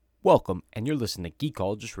Welcome, and you're listening to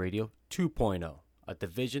Geekologist Radio 2.0, a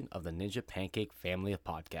division of the Ninja Pancake family of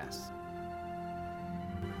podcasts.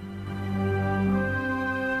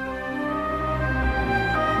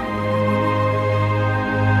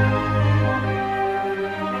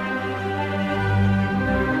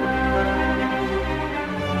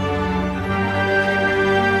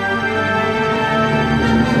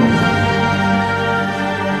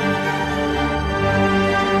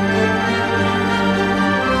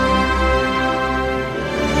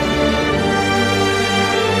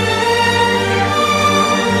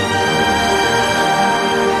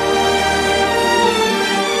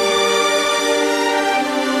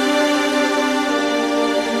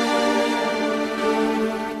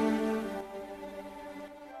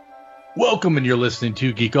 Welcome, and you're listening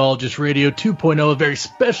to Geekologist Radio 2.0, a very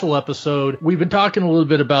special episode. We've been talking a little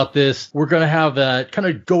bit about this. We're going to have kind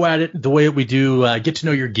of go at it the way we do, get to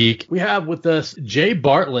know your geek. We have with us Jay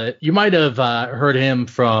Bartlett. You might have heard of him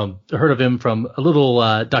from a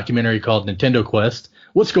little documentary called Nintendo Quest.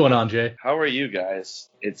 What's going on, Jay? How are you guys?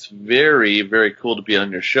 It's very, very cool to be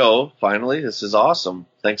on your show. Finally, this is awesome.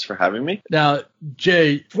 Thanks for having me. Now,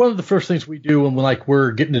 Jay, one of the first things we do when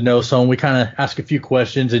we're getting to know someone, we kind of ask a few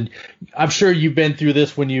questions, and I'm sure you've been through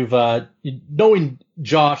this when you've knowing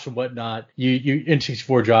Josh and whatnot. You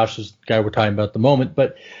N64 Josh is the guy we're talking about at the moment,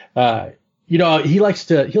 but he likes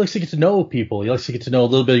to get to know people. He likes to get to know a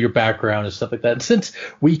little bit of your background and stuff like that. And since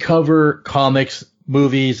we cover comics,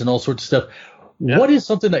 movies, and all sorts of stuff. Yeah. What is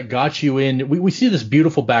something that got you in? We see this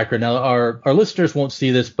beautiful background. Now, our listeners won't see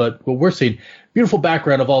this, but what we're seeing, beautiful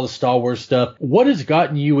background of all the Star Wars stuff. What has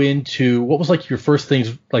gotten you into, what was like your first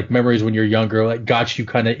things, like memories when you were younger, that got you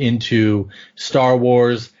kind of into Star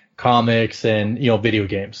Wars, comics, and, video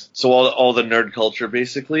games? So all the nerd culture,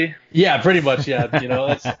 basically? Yeah, pretty much, yeah.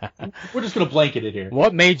 We're just going to blanket it here.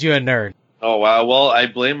 What made you a nerd? Oh, wow. Well, I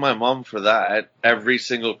blame my mom for that. Every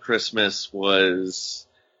single Christmas was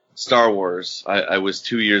Star Wars. I was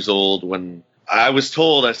 2 years old when I was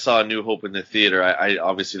told I saw A New Hope in the theater. I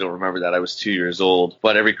obviously don't remember that. I was 2 years old.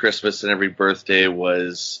 But every Christmas and every birthday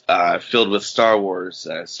was filled with Star Wars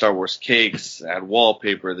cakes and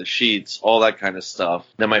wallpaper, the sheets, all that kind of stuff.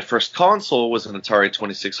 Then my first console was an Atari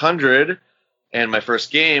 2600, and my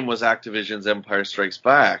first game was Activision's Empire Strikes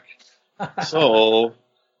Back. So,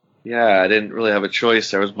 yeah, I didn't really have a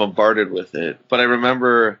choice. I was bombarded with it. But I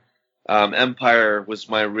remember Empire was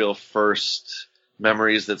my real first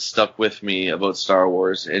memories that stuck with me about Star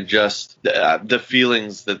Wars, and just the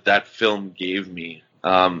feelings that film gave me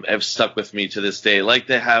have stuck with me to this day, like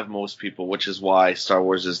they have most people, which is why Star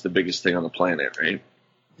Wars is the biggest thing on the planet, right?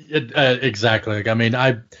 Exactly. I mean,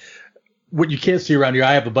 what you can't see around here,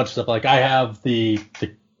 I have a bunch of stuff. Like I have the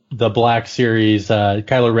Black Series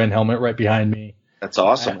Kylo Ren helmet right behind me. That's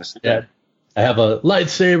awesome. I have a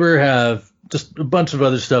lightsaber, have just a bunch of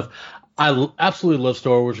other stuff. I absolutely love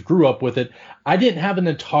Star Wars. Grew up with it. I didn't have an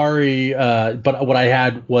Atari, but what I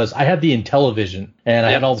had the Intellivision, and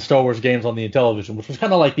I had all the Star Wars games on the Intellivision, which was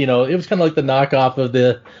kind of like, it was kind of like the knockoff of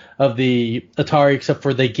the Atari, except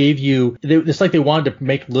for they gave you, it's like they wanted to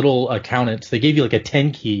make little accountants. They gave you like a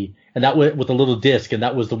 10 key, and that with a little disc, and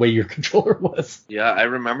that was the way your controller was. Yeah, I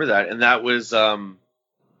remember that, and that was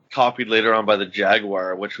copied later on by the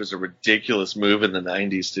Jaguar, which was a ridiculous move in the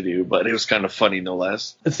 90s to do, but it was kind of funny no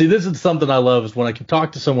less. See, this is something I love, is when I can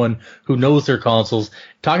talk to someone who knows their consoles.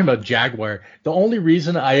 Talking about Jaguar, the only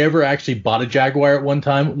reason I ever actually bought a Jaguar at one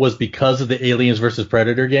time was because of the Aliens vs.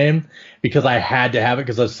 Predator game, because I had to have it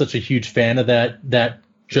because I was such a huge fan of that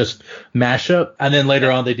just mashup, and then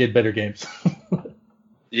later on they did better games.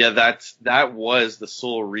 Yeah, that was the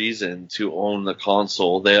sole reason to own the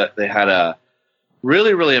console. They had a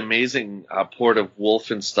really, really amazing port of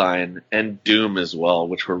Wolfenstein and Doom as well,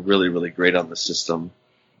 which were really, really great on the system.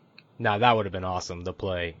 Now, that would have been awesome to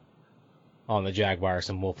play on the Jaguar,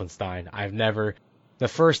 some Wolfenstein. The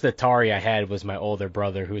first Atari I had was my older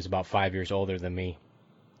brother, who was about 5 years older than me.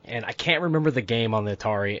 And I can't remember the game on the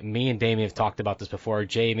Atari. Me and Damien have talked about this before.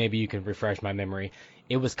 Jay, maybe you can refresh my memory.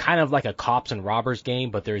 It was kind of like a cops and robbers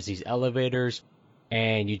game, but there's these elevators,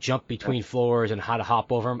 and you jump between floors and how to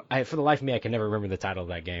hop over them. For the life of me, I can never remember the title of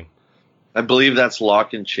that game. I believe that's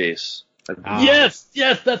Lock and Chase. Yes,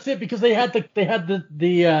 that's it. Because they had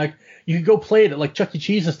the you could go play it at like Chuck E.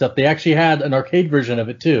 Cheese and stuff. They actually had an arcade version of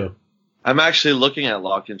it too. I'm actually looking at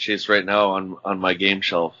Lock and Chase right now on my game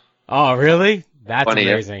shelf. Oh, really? That's funny,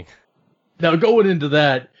 amazing. Now going into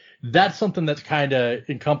that. That's something that kind of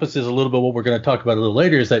encompasses a little bit what we're going to talk about a little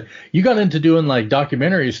later, is that you got into doing like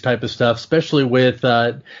documentaries type of stuff, especially with,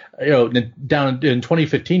 down in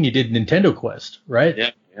 2015, you did Nintendo Quest, right?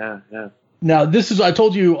 Yeah. Now, I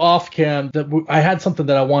told you off cam that I had something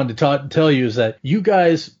that I wanted to tell you, is that you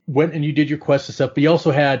guys went and you did your quest and stuff, but you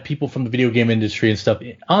also had people from the video game industry and stuff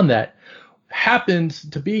on that. Happens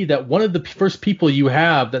to be that one of the first people you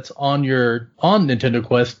have that's on Nintendo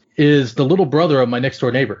Quest is the little brother of my next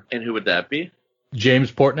door neighbor. And who would that be?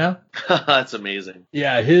 James Portnow. That's amazing.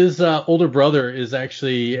 Yeah, his older brother is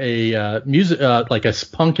actually a music, like a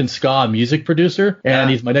punk and ska music producer, and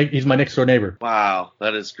he's my next door neighbor. Wow,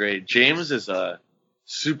 that is great. James is a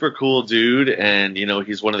super cool dude, and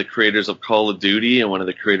he's one of the creators of Call of Duty and one of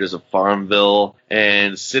the creators of Farmville.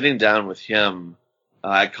 And sitting down with him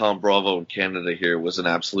at Con Bravo in Canada here was an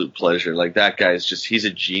absolute pleasure. Like, that guy is he's a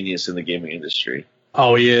genius in the gaming industry.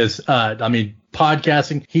 Oh, he is. I mean,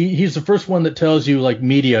 podcasting. He's the first one that tells you, like,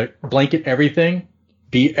 media, blanket everything,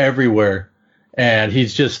 be everywhere. And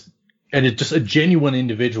it's just a genuine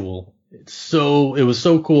individual. It was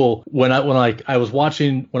so cool when I was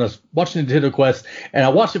watching Nintendo Quest, and I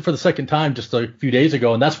watched it for the second time just a few days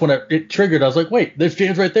ago, and that's when it triggered. I was like, wait, there's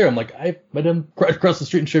James right there. I'm like, I met him right across the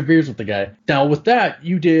street and shared beers with the guy. Now with that,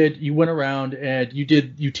 you went around and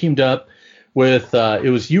you teamed up with it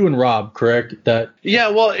was you and Rob, correct? Yeah,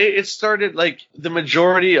 well, it started, like, the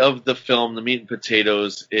majority of the film, the meat and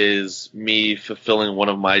potatoes, is me fulfilling one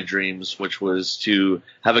of my dreams, which was to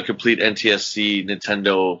have a complete NTSC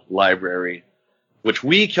Nintendo library, which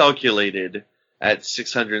we calculated at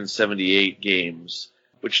 678 games,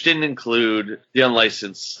 which didn't include the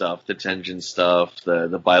unlicensed stuff, the Tengen stuff,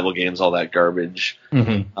 the Bible games, all that garbage.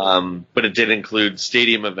 Mm-hmm. But it did include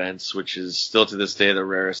Stadium Events, which is still to this day the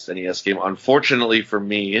rarest NES game. Unfortunately for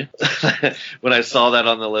me, when I saw that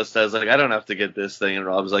on the list, I was like, I don't have to get this thing. And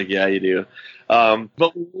Rob's like, yeah, you do.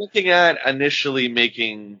 But looking at initially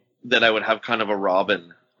making that I would have kind of a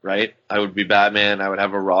Robin, right? I would be Batman. I would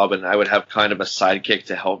have a Robin. I would have kind of a sidekick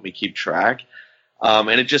to help me keep track.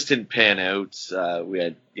 And it just didn't pan out. We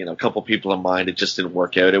had, a couple people in mind. It just didn't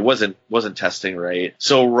work out. It wasn't testing right.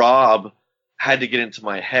 So Rob had to get into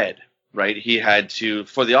my head, right? He had to,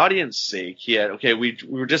 for the audience sake, we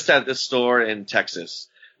were just at this store in Texas.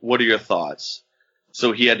 What are your thoughts?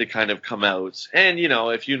 So he had to kind of come out. And,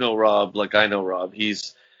 if you know Rob, like I know Rob, he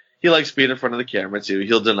likes being in front of the camera too.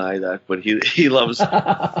 He'll deny that, but he loves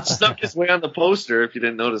snuck his way on the poster. If you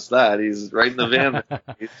didn't notice that, he's right in the van.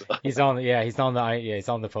 He's on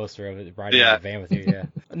the poster of it, riding in the van with you. Yeah.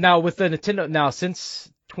 Now with the Nintendo,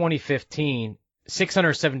 since 2015,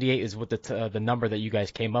 678 is what the number that you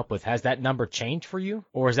guys came up with. Has that number changed for you,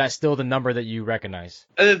 or is that still the number that you recognize?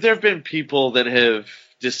 There have been people that have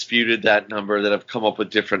disputed that number, that have come up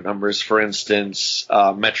with different numbers. For instance,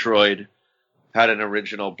 Metroid had an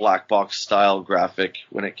original black box style graphic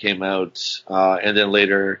when it came out, and then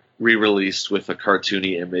later re-released with a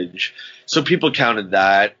cartoony image. So people counted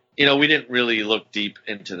that. We didn't really look deep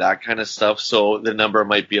into that kind of stuff, so the number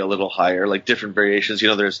might be a little higher, like different variations.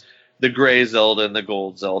 There's the gray Zelda and the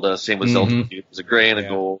gold Zelda, same with Zelda 2. There's a gray and a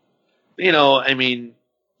gold.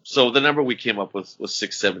 So the number we came up with was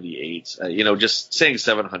 678. Just saying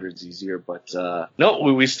 700 is easier, but no,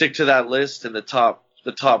 we stick to that list, and the top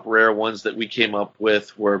rare ones that we came up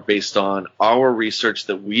with were based on our research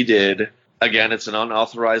that we did. Again, it's an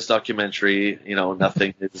unauthorized documentary.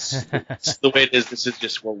 Nothing is it's the way it is. This is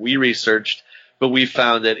just what we researched. But we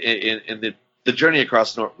found that in the journey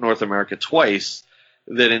across North America twice,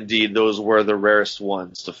 that indeed those were the rarest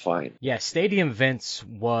ones to find. Yeah, Stadium Events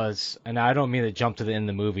was, and I don't mean to jump to the end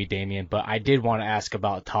of the movie, Damien, but I did want to ask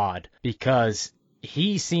about Todd, because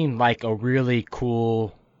he seemed like a really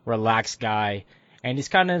cool, relaxed guy. And he's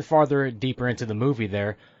kind of farther deeper into the movie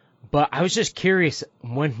there. But I was just curious,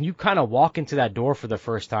 when you kind of walk into that door for the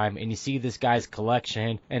first time and you see this guy's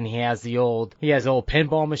collection, and he has old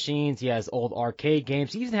pinball machines, he has old arcade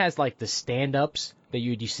games, he even has like the stand-ups that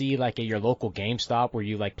you see like at your local GameStop where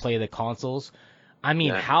you like play the consoles. I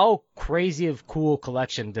mean, How crazy of cool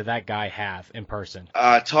collection did that guy have in person?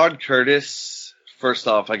 Todd Curtis, first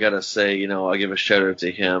off, I gotta say, I'll give a shout out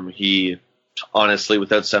to him. He, honestly,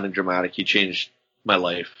 without sounding dramatic, he changed my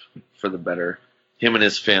life for the better. Him and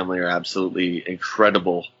his family are absolutely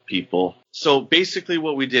incredible people. So basically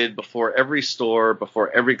what we did before every store,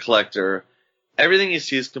 before every collector, everything you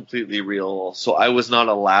see is completely real. So I was not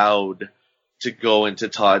allowed to go into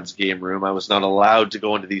Todd's game room. I was not allowed to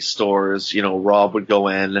go into these stores. Rob would go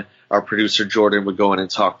in, our producer Jordan would go in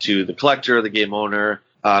and talk to the collector, the game owner,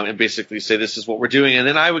 and basically say, this is what we're doing. And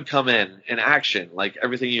then I would come in action. Like,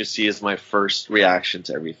 everything you see is my first reaction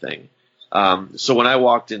to everything. So when I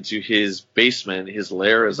walked into his basement, his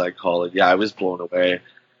lair, as I call it, I was blown away.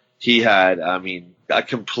 He had, a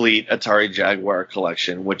complete Atari Jaguar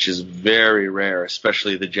collection, which is very rare,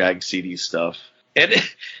 especially the Jag CD stuff. And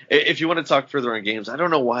if you want to talk further on games, I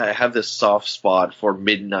don't know why I have this soft spot for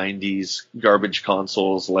mid-90s garbage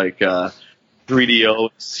consoles like 3DO,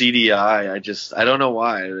 CDI. I don't know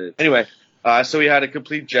why. Anyway, so he had a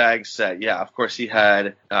complete Jag set. Yeah, of course he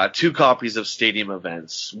had 2 copies of Stadium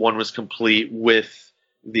Events. One was complete with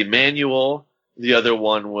the manual. The other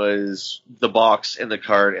one was the box and the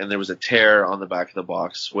card, and there was a tear on the back of the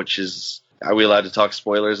box, which is... Are we allowed to talk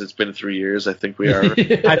spoilers? It's been 3 years. I think we are.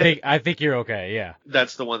 I think you're okay. Yeah.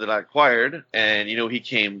 That's the one that I acquired. And,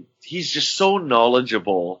 he's just so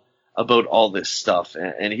knowledgeable about all this stuff.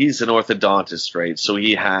 And he's an orthodontist, right? So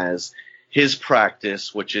he has his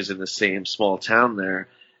practice, which is in the same small town there.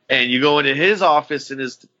 And you go into his office, in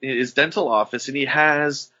his dental office, and he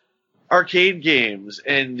has arcade games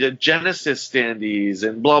and Genesis standees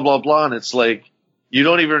and blah, blah, blah. And it's like, you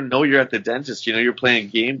don't even know you're at the dentist. You're playing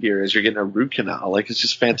Game Gear as you're getting a root canal. Like, it's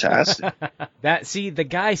just fantastic. The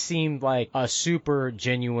guy seemed like a super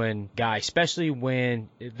genuine guy, especially when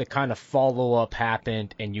the kind of follow-up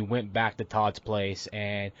happened and you went back to Todd's place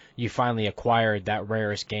and you finally acquired that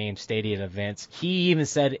rarest game, Stadium Events. He even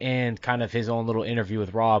said in kind of his own little interview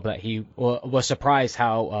with Rob that he was surprised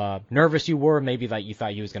how nervous you were, maybe like you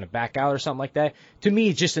thought he was going to back out or something like that. To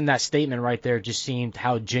me, just in that statement right there, just seemed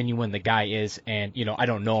how genuine the guy is. And I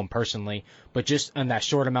don't know him personally, but just in that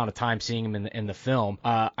short amount of time seeing him in the film,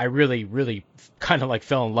 I really, really kind of like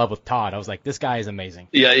fell in love with Todd. I was like, this guy is amazing.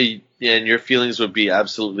 Yeah, and your feelings would be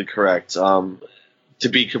absolutely correct. To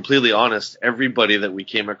be completely honest, everybody that we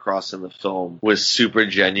came across in the film was super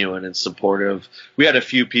genuine and supportive. We had a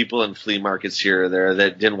few people in flea markets here or there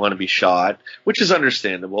that didn't want to be shot, which is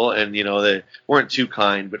understandable. And, they weren't too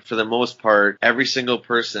kind. But for the most part, every single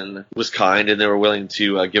person was kind and they were willing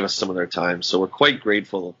to give us some of their time. So we're quite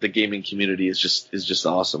grateful. The gaming community is just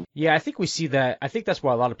awesome. Yeah, I think we see that. I think that's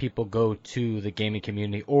why a lot of people go to the gaming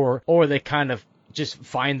community or they kind of just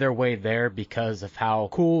find their way there because of how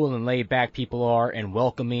cool and laid back people are and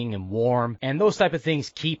welcoming and warm, and those type of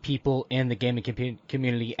things keep people in the gaming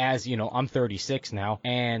community. As I'm 36 now,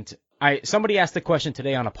 and somebody asked the question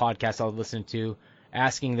today on a podcast I was listening to,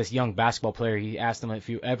 asking this young basketball player, he asked him if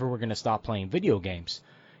you ever were going to stop playing video games,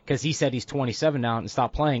 because he said he's 27 now and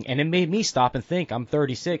stopped playing, and it made me stop and think. I'm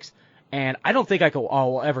 36. And I don't think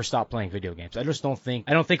I'll ever stop playing video games. I don't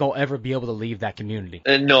think I'll ever be able to leave that community.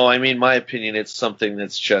 And no, I mean, my opinion, it's something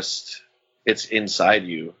that's it's inside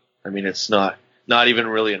you. I mean, it's not even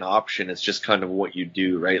really an option. It's just kind of what you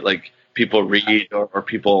do, right? Like people read or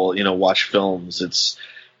people, watch films. It's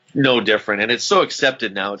no different. And it's so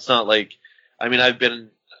accepted now. It's not like, I mean,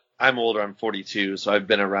 I'm older, I'm 42, so I've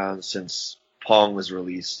been around since Pong was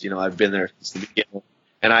released. I've been there since the beginning.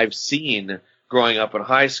 And I've seen growing up in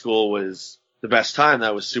high school was the best time.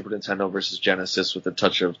 That was Super Nintendo versus Genesis with a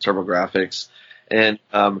touch of TurboGrafx. And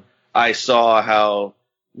I saw how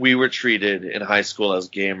we were treated in high school as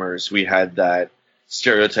gamers. We had that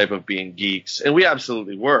stereotype of being geeks, and we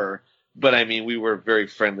absolutely were. But, I mean, we were very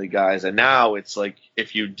friendly guys. And now it's like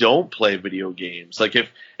if you don't play video games, like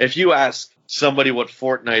if you ask somebody what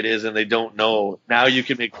Fortnite is and they don't know, now you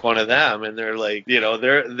can make fun of them, and they're like,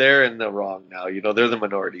 they're in the wrong now. They're the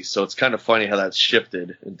minority. So it's kind of funny how that's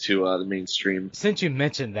shifted into the mainstream. Since you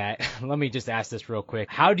mentioned that, let me just ask this real quick.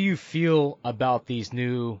 How do you feel about these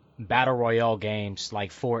new battle royale games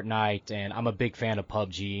like Fortnite? And I'm a big fan of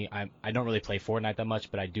PUBG. I don't really play Fortnite that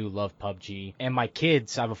much, but I do love PUBG. And my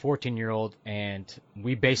kids, I have a 14-year-old, and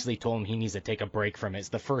we basically told him he needs to take a break from it. It's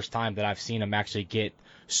the first time that I've seen him actually get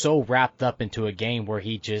so wrapped up into a game where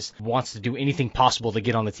he just wants to do anything possible to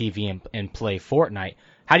get on the TV and play Fortnite.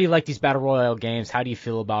 How do you like these battle royale games? How do you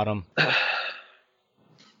feel about them?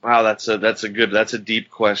 Wow, that's a deep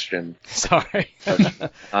question. Sorry.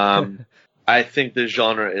 I think the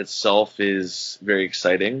genre itself is very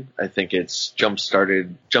exciting. I think it's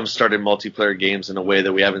jump-started multiplayer games in a way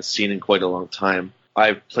that we haven't seen in quite a long time.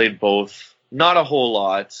 I've played both. Not a whole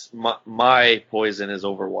lot. My poison is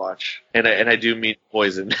Overwatch, and I do mean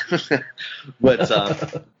poison. But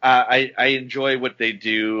I enjoy what they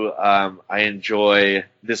do. I enjoy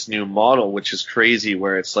this new model, which is crazy,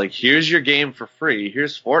 where it's like, here's your game for free.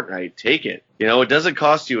 Here's Fortnite. Take it. It doesn't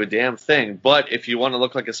cost you a damn thing. But if you want to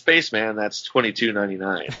look like a spaceman, that's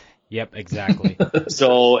 $22.99. Yep, exactly.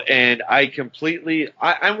 So, and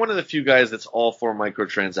I'm one of the few guys that's all for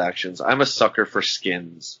microtransactions. I'm a sucker for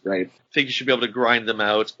skins, right? I think you should be able to grind them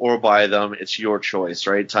out or buy them. It's your choice,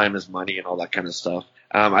 right? Time is money and all that kind of stuff.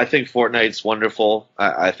 I think Fortnite's wonderful.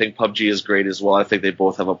 I think PUBG is great as well. I think they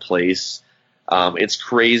both have a place. It's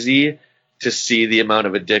crazy to see the amount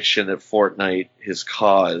of addiction that Fortnite has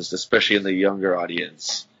caused, especially in the younger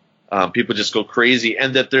audience. People just go crazy,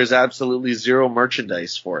 and that there's absolutely zero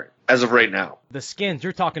merchandise for it as of right now. The skins,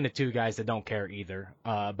 you're talking to two guys that don't care either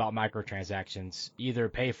about microtransactions. Either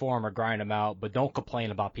pay for them or grind them out, but don't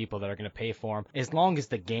complain about people that are going to pay for them. As long as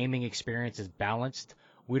the gaming experience is balanced,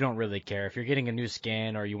 we don't really care. If you're getting a new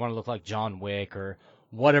skin or you want to look like John Wick or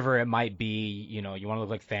whatever it might be, you want to look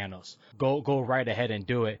like Thanos, go right ahead and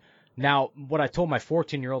do it. Now, what I told my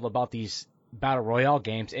 14-year-old about these Battle Royale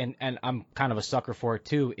games, and I'm kind of a sucker for it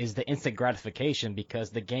too, is the instant gratification, because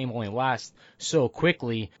the game only lasts so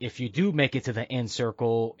quickly. If you do make it to the end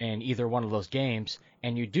circle in either one of those games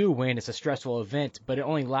and you do win, it's a stressful event, but it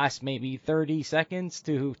only lasts maybe 30 seconds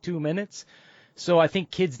to 2 minutes. So I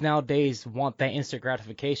think kids nowadays want that instant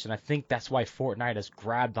gratification. I think that's why Fortnite has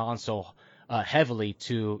grabbed on so heavily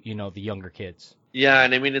to the younger kids. Yeah,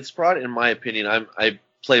 and I mean, it's brought, in my opinion, I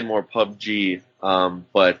play more PUBG,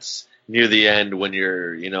 but near the end, when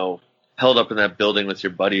you're, held up in that building with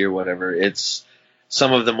your buddy or whatever, it's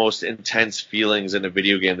some of the most intense feelings in a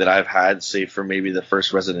video game that I've had, say for maybe the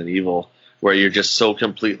first Resident Evil, where you're just so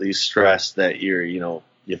completely stressed that you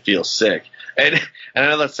feel sick. And I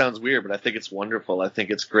know that sounds weird, but I think it's wonderful. I think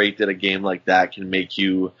it's great that a game like that can make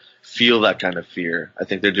you feel that kind of fear. I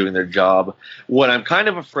think they're doing their job. What I'm kind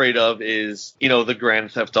of afraid of is, the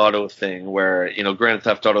Grand Theft Auto thing, where, Grand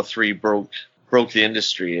Theft Auto 3 broke the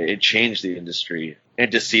industry. It changed the industry.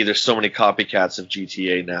 And to see there's so many copycats of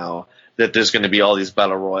GTA now, that there's going to be all these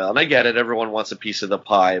Battle Royale. And I get it, everyone wants a piece of the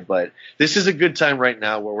pie, but this is a good time right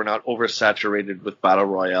now where we're not oversaturated with Battle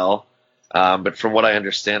Royale. But from what I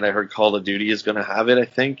understand, I heard Call of Duty is going to have it, I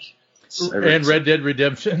think. And Red Dead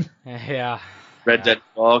Redemption. Yeah. Red Dead.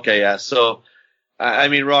 Oh, okay, yeah. So, I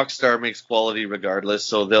mean, Rockstar makes quality regardless,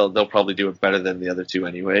 so they'll probably do it better than the other two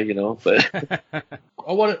anyway, But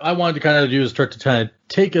What I wanted to kind of do is start to kind of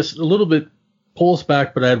take us a little bit, pull us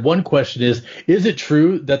back. But I had one question: is it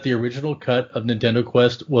true that the original cut of Nintendo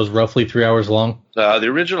Quest was roughly 3 hours long? The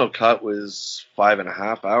original cut was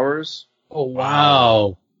 5.5 hours. Oh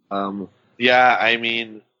wow. Yeah, I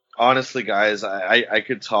mean, honestly, guys, I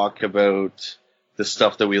could talk about the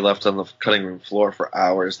stuff that we left on the cutting room floor for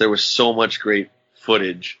hours. There was so much great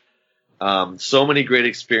footage, so many great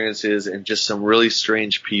experiences, and just some really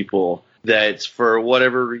strange people that, for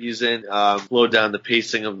whatever reason, slowed down the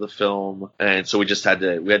pacing of the film, and so we had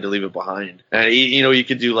to leave it behind. And you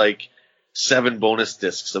could do like 7 bonus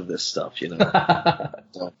discs of this stuff,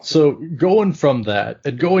 So going from that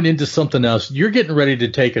and going into something else, you're getting ready to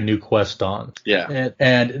take a new quest on. Yeah.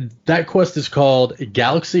 And that quest is called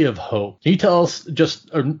Galaxy of Hope. Can you tell us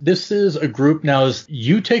this is a group now, is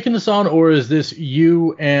you taking this on, or is this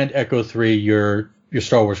you and Echo 3, your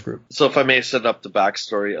Star Wars group? So if I may set up the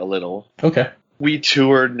backstory a little. Okay. We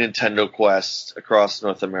toured Nintendo Quest across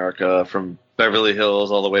North America, from Beverly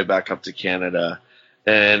Hills all the way back up to Canada.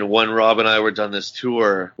 And when Rob and I were done this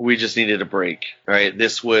tour, we just needed a break, right?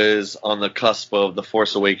 This was on the cusp of The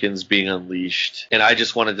Force Awakens being unleashed. And I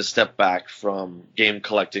just wanted to step back from game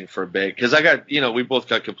collecting for a bit, because we both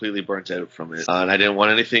got completely burnt out from it. And I didn't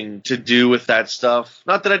want anything to do with that stuff.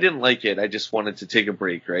 Not that I didn't like it. I just wanted to take a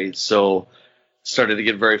break, right? So started to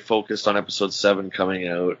get very focused on episode 7 coming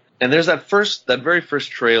out. And there's that very first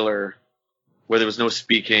trailer where there was no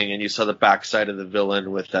speaking, and you saw the backside of the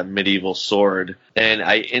villain with that medieval sword. And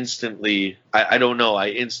I instantly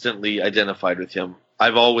identified with him.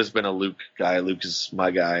 I've always been a Luke guy. Luke is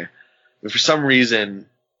my guy. But for some reason,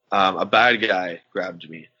 a bad guy grabbed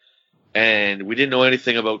me. And we didn't know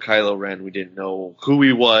anything about Kylo Ren. We didn't know who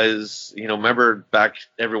he was. Remember back,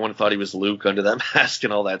 everyone thought he was Luke under that mask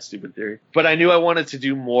and all that stupid theory. But I knew I wanted to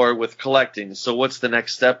do more with collecting. So what's the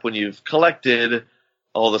next step when you've collected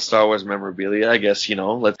all the Star Wars memorabilia? I guess,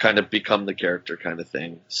 let's kind of become the character kind of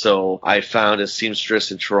thing. So I found a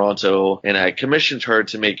seamstress in Toronto, and I commissioned her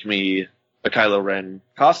to make me a Kylo Ren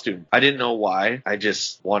costume. I didn't know why. I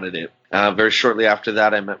just wanted it. Very shortly after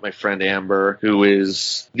that, I met my friend Amber, who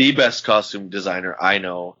is the best costume designer I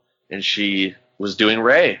know, and she was doing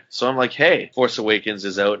Rey. So I'm like, hey, Force Awakens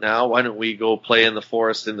is out now. Why don't we go play in the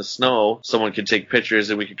forest in the snow? Someone can take pictures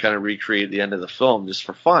and we can kind of recreate the end of the film just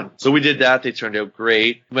for fun. So we did that. They turned out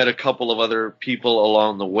great. Met a couple of other people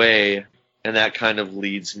along the way, and that kind of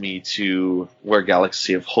leads me to where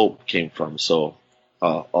Galaxy of Hope came from. So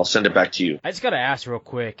I'll send it back to you. I just got to ask real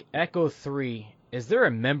quick, Echo 3, is there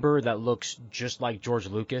a member that looks just like George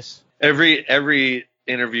Lucas? Every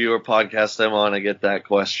interview or podcast I'm on, I get that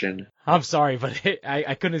question. I'm sorry, but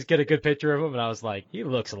I couldn't get a good picture of him, and I was like, he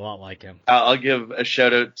looks a lot like him. I'll give a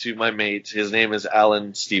shout out to my mate. His name is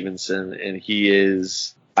Alan Stevenson, and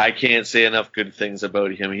I can't say enough good things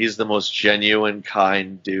about him. He's the most genuine,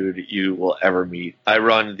 kind dude you will ever meet. I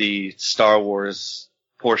run the Star Wars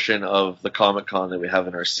portion of the Comic-Con that we have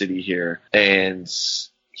in our city here, and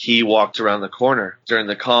he walked around the corner during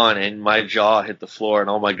the con, and my jaw hit the floor, and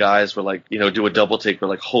all my guys were like, do a double take. We're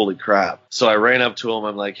like, holy crap. So I ran up to him.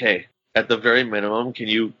 I'm like, hey, at the very minimum, can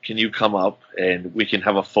you come up and we can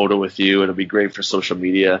have a photo with you? It'll be great for social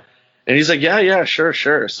media. And he's like, yeah,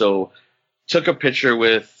 sure. So took a picture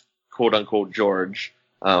with quote unquote George,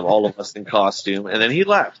 all of us in costume, and then he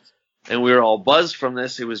left. And we were all buzzed from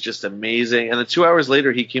this. It was just amazing. And then 2 hours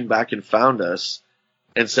later, he came back and found us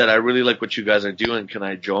and said, I really like what you guys are doing. Can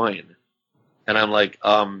I join? And I'm like,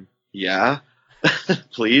 yeah,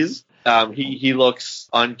 please. He looks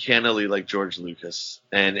uncannily like George Lucas.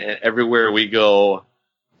 And everywhere we go,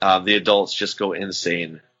 the adults just go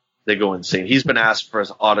insane. They go insane. He's been asked for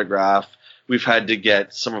his autograph. We've had to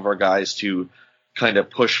get some of our guys to kind of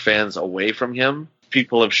push fans away from him.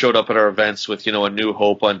 People have showed up at our events with, A New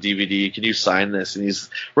Hope on DVD. Can you sign this? And he's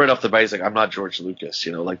right off the bat, he's like, I'm not George Lucas.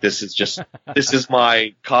 This is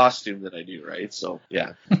my costume that I do, right? So,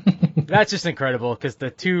 yeah. That's just incredible because the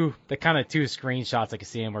kind of two screenshots I can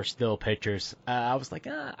see him are still pictures. I was like,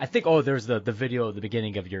 I think, there's the video at the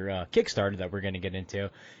beginning of your Kickstarter that we're going to get into.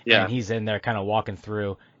 Yeah. And he's in there kind of walking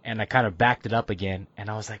through, and I kind of backed it up again, and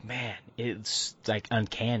I was like, man, it's like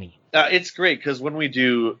uncanny. It's great because when we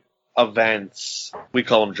do events, we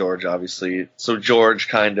call him George, obviously. So George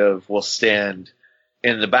kind of will stand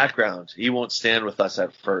in the background. He won't stand with us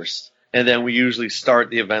at first. And then we usually start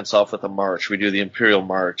the events off with a march. We do the Imperial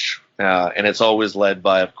March, and it's always led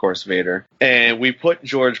by, of course, Vader. And we put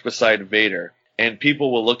George beside Vader, and people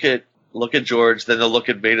will look at George, then they'll look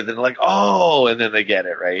at Vader, then they're like, oh, and then they get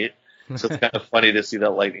it, right? So it's kind of funny to see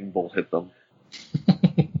that lightning bolt hit them.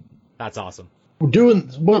 That's awesome. Doing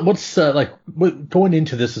what's going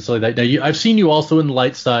into this and stuff like that. Now I've seen you also in the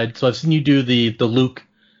light side, so I've seen you do the Luke.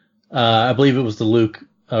 I believe it was the Luke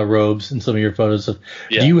robes in some of your photos.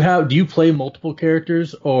 Yeah. Do you play multiple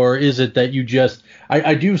characters, or is it that you just?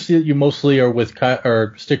 I do see that you mostly are with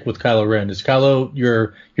stick with Kylo Ren. Is Kylo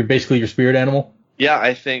you're basically your spirit animal? Yeah,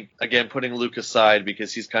 I think again putting Luke aside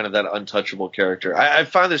because he's kind of that untouchable character. I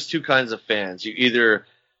find there's two kinds of fans. You're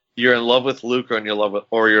in love with Luke or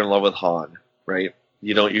you're in love with Han. Right?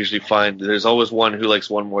 You don't usually find there's always one who likes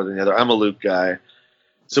one more than the other. I'm a Luke guy.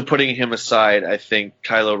 So putting him aside, I think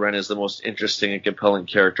Kylo Ren is the most interesting and compelling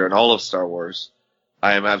character in all of Star Wars.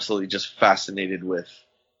 I am absolutely just fascinated with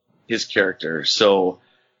his character. So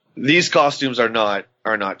these costumes are not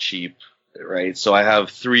cheap, right? So I have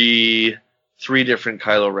three different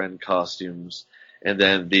Kylo Ren costumes and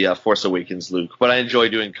then the Force Awakens Luke. But I enjoy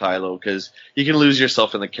doing Kylo because you can lose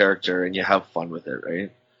yourself in the character and you have fun with it,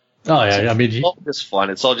 right? Oh yeah, it's all just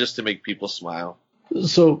fun. It's all just to make people smile.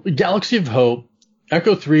 So Galaxy of Hope,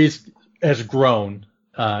 Echo 3 has grown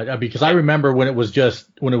because I remember when it was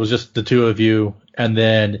just the two of you, and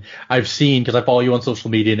then I've seen because I follow you on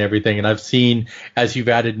social media and everything, and I've seen as you've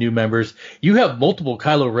added new members, you have multiple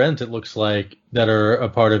Kylo Rens. It looks like that are a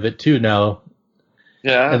part of it too now.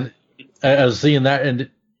 Yeah, and I was seeing that.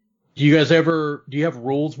 And do you have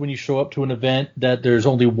rules when you show up to an event that there's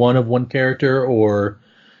only one of one character, or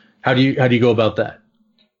how do you go about that?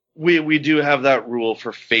 We do have that rule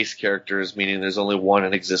for face characters, meaning there's only one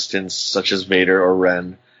in existence, such as Vader or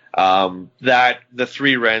Ren. That the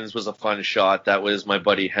 3 Rens was a fun shot. That was my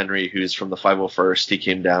buddy Henry, who's from the 501st. He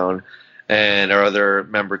came down, and our other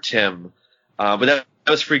member Tim. But that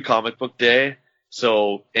was Free Comic Book Day.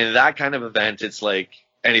 So in that kind of event, it's like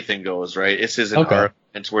anything goes, right? This isn't our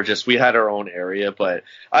event. We had our own area, but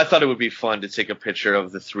I thought it would be fun to take a picture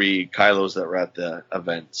of the 3 Kylos that were at the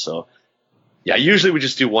event. So yeah, usually we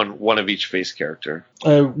just do one of each face character.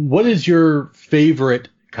 What is your favorite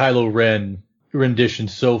Kylo Ren rendition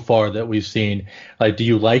so far that we've seen? Like, do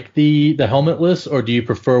you like the helmetless, or do you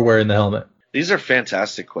prefer wearing the helmet? These are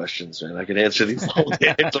fantastic questions, man. I can answer these all day.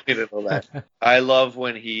 I don't need to know that. I love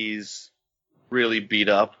when he's really beat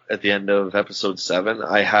up at the end of episode 7.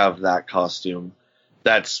 I have that costume.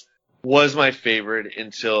 Was my favorite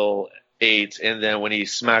until 8, and then when he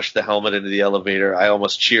smashed the helmet into the elevator, I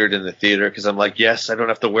almost cheered in the theater because I'm like, yes, I don't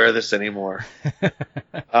have to wear this anymore.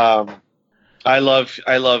 I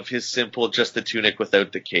love his simple, just the tunic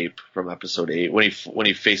without the cape from episode 8 when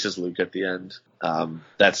he faces Luke at the end.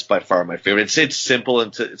 That's by far my favorite. It's simple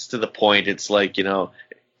and it's to the point. It's like,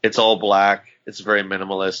 it's all black. It's very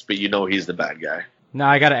minimalist, but he's the bad guy. Now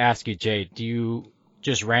I got to ask you, Jay, do you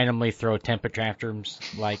just randomly throw temper tantrums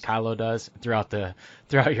like Kylo does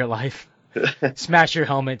throughout your life? Smash your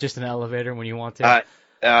helmet just in the elevator when you want to? I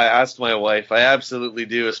asked my wife. I absolutely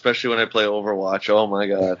do, especially when I play Overwatch. Oh my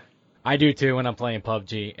god. I do too when I'm playing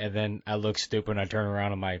PUBG, and then I look stupid and I turn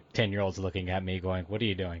around and my 10-year-old's looking at me going, "What are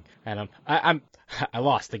you doing?" And I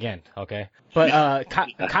lost again, okay? But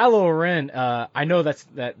Kylo Ren, I know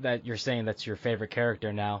that you're saying that's your favorite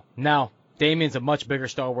character now. Now, Damien's a much bigger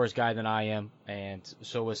Star Wars guy than I am, and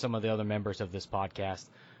so is some of the other members of this podcast.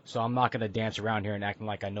 So I'm not going to dance around here and acting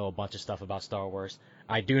like I know a bunch of stuff about Star Wars.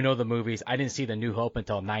 I do know the movies. I didn't see The New Hope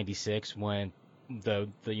until '96 when the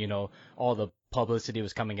all the publicity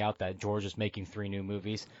was coming out that George was making 3 new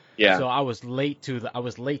movies. Yeah. So I was late to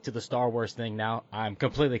the Star Wars thing. Now I'm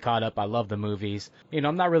completely caught up. I love the movies.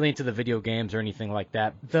 I'm not really into the video games or anything like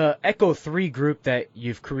that. The Echo 3 group that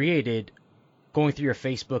you've created, going through your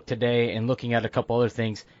Facebook today and looking at a couple other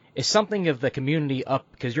things, is something of the community up,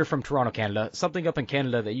 because you're from Toronto, Canada, something up in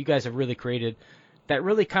Canada that you guys have really created that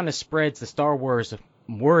really kind of spreads the Star Wars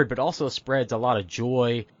word, but also spreads a lot of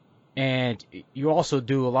joy. And you also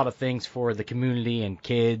do a lot of things for the community and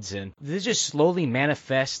kids, and this just slowly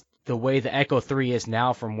manifests the way the Echo 3 is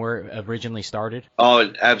now from where it originally started.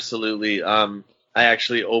 Oh, absolutely. I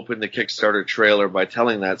actually opened the Kickstarter trailer by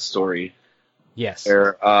telling that story. Yes.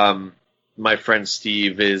 Where my friend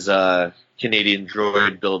Steve is a Canadian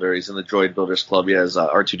droid builder. He's in the Droid Builders Club. He has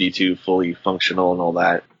R2-D2 fully functional and all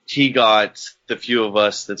that. He got the few of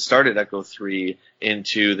us that started Echo 3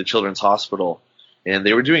 into the Children's Hospital. And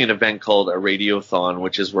they were doing an event called a Radiothon,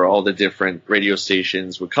 which is where all the different radio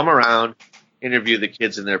stations would come around, interview the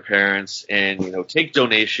kids and their parents, and take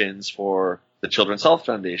donations for the Children's Health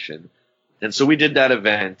Foundation. And so we did that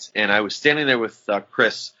event, and I was standing there with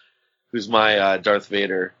Chris, who's my Darth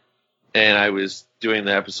Vader, and I was doing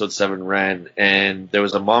the Episode 7 Ren, and there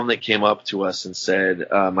was a mom that came up to us and said,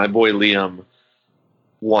 my boy Liam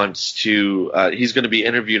wants to he's going to be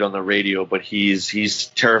interviewed on the radio, but he's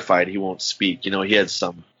terrified he won't speak. He had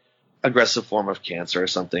some aggressive form of cancer or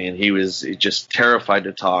something, and he was just terrified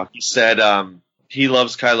to talk. He said he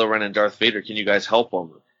loves Kylo Ren and Darth Vader. Can you guys help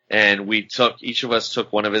him? And each of us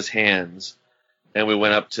took one of his hands, and we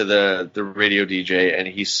went up to the radio DJ, and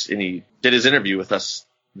he did his interview with us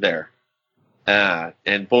there.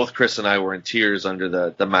 And both Chris and I were in tears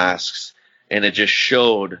under the masks, and it just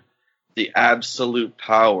showed the absolute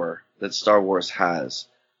power that Star Wars has.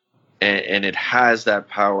 And it has that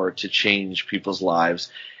power to change people's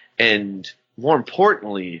lives. And more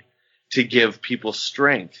importantly, to give people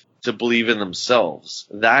strength to believe in themselves.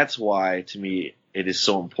 That's why, to me, it is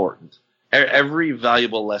so important. Every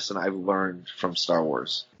valuable lesson I've learned from Star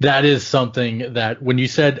Wars. That is something that when you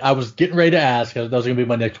said, I was getting ready to ask, that was going to be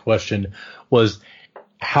my next question, was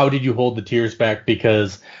how did you hold the tears back?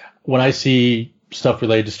 Because when I see stuff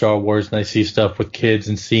related to Star Wars and I see stuff with kids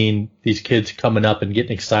and seeing these kids coming up and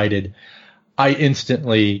getting excited, I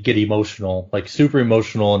instantly get emotional, like super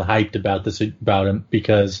emotional and hyped about him,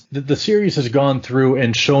 because the series has gone through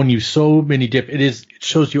and shown you so many it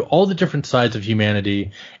shows you all the different sides of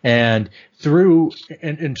humanity, and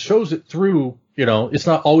shows it through, it's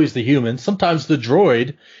not always the human. Sometimes the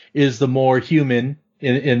droid is the more human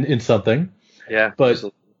in something. Yeah. But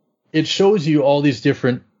absolutely. It shows you all these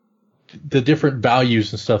different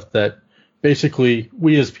values and stuff that basically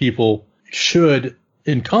we as people should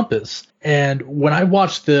encompass. And when I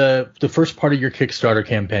watched the first part of your Kickstarter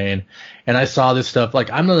campaign and I saw this stuff,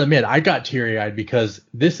 like, I'm gonna admit, I got teary-eyed, because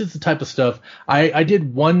this is the type of stuff I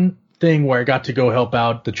did one thing where I got to go help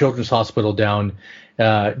out the Children's Hospital down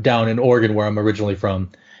in Oregon, where I'm originally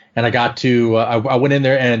from. And I got to I went in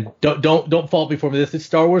there, and don't fault me for this, it's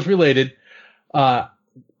Star Wars related. I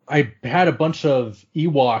had a bunch of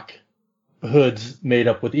Ewok hoods made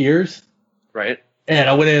up with ears. Right. And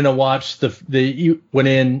I went in and watched went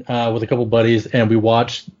in with a couple buddies, and we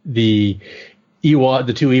watched the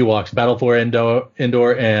two Ewoks, Battle for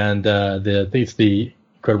Endor, and I think it's the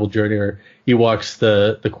Incredible Journey, or Ewoks,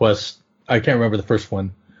 the Quest. I can't remember the first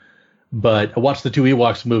one, but I watched the two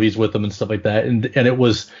Ewoks movies with them and stuff like that, and it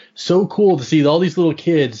was so cool to see all these little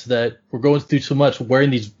kids that were going through so much,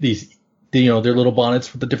 wearing these their little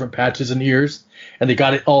bonnets with the different patches and ears, and they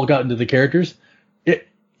got into the characters.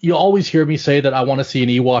 You always hear me say that I want to see an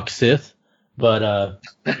Ewok Sith, but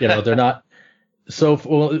they're not.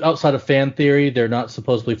 So outside of fan theory, they're not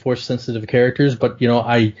supposedly force sensitive characters. But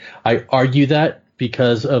I argue that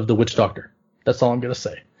because of the Witch Doctor. That's all I'm gonna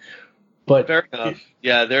say. But fair enough.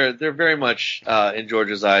 Yeah, they're very much in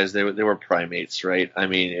George's eyes. They were primates, right? I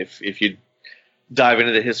mean, if you dive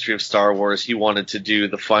into the history of Star Wars, he wanted to do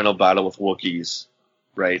the final battle with Wookiees,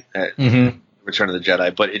 right? At Return of the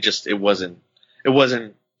Jedi, but it wasn't.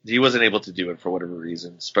 He wasn't able to do it for whatever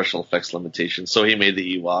reason, special effects limitations. So he made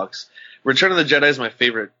the Ewoks. Return of the Jedi is my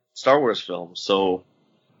favorite Star Wars film. So,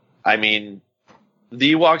 I mean,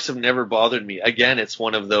 The Ewoks have never bothered me. Again, it's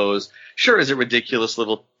one of those, sure, is it ridiculous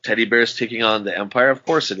little teddy bears taking on the Empire? Of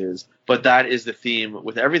course it is. But that is the theme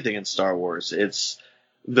with everything in Star Wars. It's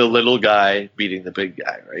the little guy beating the big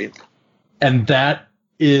guy, right? And that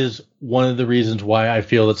is one of the reasons why I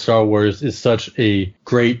feel that Star Wars is such a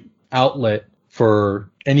great outlet for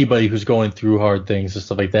anybody who's going through hard things and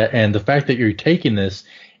stuff like that. And the fact that you're taking this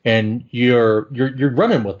and you're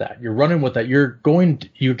running with that. You're running with that. You're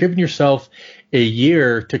giving yourself a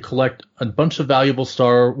year to collect a bunch of valuable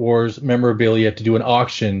Star Wars memorabilia to do an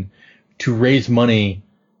auction to raise money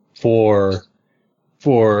for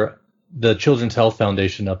the Children's Health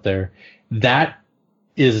Foundation up there. That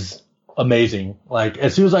is amazing. Like,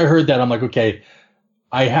 as soon as I heard that, I'm like, okay,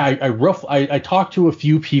 I talked to a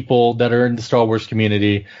few people that are in the Star Wars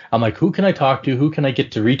community. I'm like, who can I talk to? Who can I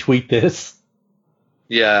get to retweet this?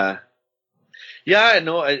 Yeah.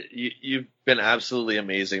 No, you've been absolutely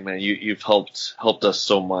amazing, man. You've helped us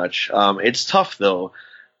so much. It's tough though.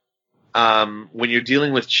 When you're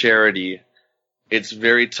dealing with charity, it's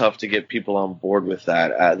very tough to get people on board with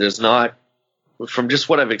that. There's not, from just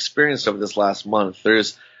what I've experienced over this last month,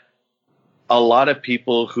 there's a lot of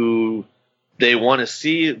people who they want to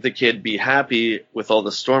see the kid be happy with all the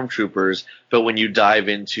stormtroopers, but when you dive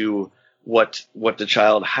into what the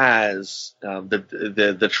child has,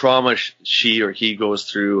 the trauma she or he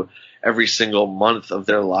goes through every single month of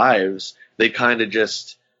their lives, they kind of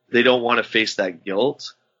they don't want to face that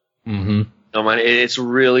guilt. Mm-hmm.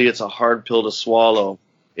 It's a hard pill to swallow.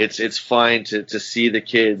 It's fine to see the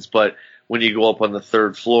kids, but when you go up on the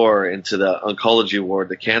third floor into the oncology ward,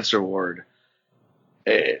 the cancer ward,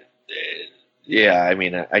 yeah, I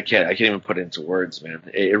mean, I can't even put it into words, man.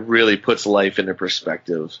 It really puts life into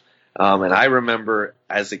perspective. And I remember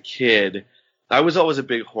as a kid, I was always a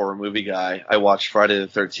big horror movie guy. I watched Friday the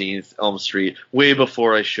 13th, Elm Street, way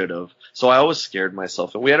before I should have. So I always scared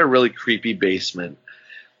myself. And we had a really creepy basement.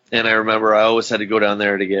 And I remember I always had to go down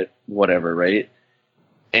there to get whatever, right?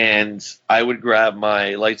 And I would grab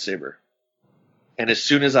my lightsaber. And as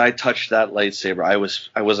soon as I touched that lightsaber,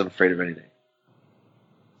 I wasn't afraid of anything.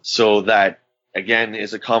 So that, again,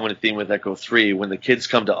 is a common theme with Echo 3. When the kids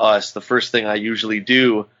come to us, the first thing I usually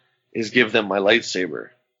do is give them my lightsaber.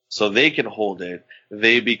 So they can hold it.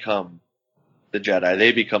 They become the Jedi.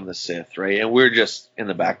 They become the Sith, right? And we're just in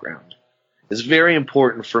the background. It's very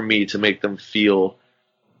important for me to make them feel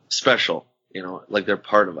special, like they're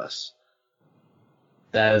part of us.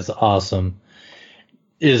 That is awesome.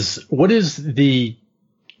 What is the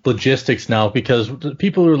logistics now? Because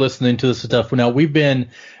people who are listening to this stuff now, we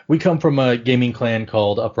come from a gaming clan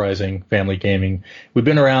called Uprising Family Gaming. We've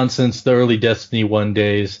been around since the early Destiny 1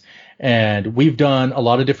 days, and we've done a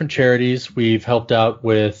lot of different charities. We've helped out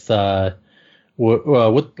with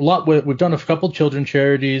we've done a couple children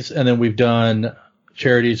charities, and then we've done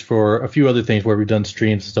charities for a few other things where we've done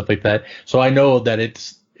streams and stuff like that. So I know that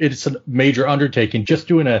it's a major undertaking. Just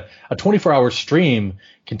doing a 24-hour stream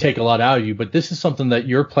can take a lot out of you, but this is something that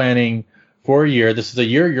you're planning for a year. This is a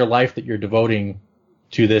year of your life that you're devoting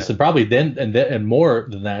to this, and probably then and more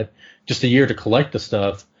than that, just a year to collect the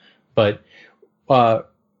stuff. But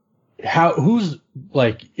who's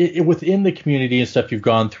like within the community and stuff you've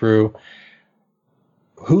gone through,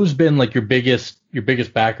 who's been like your biggest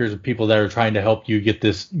backers of people that are trying to help you get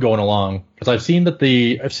this going along? Because I've seen that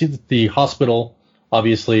the hospital,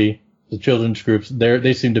 obviously the children's groups,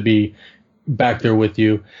 they seem to be back there with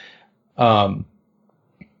you.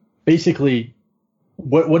 Basically,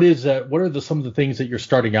 what are some of the things that you're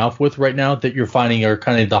starting off with right now that you're finding are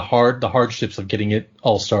kind of the hardships of getting it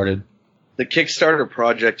all started? The Kickstarter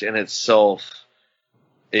project in itself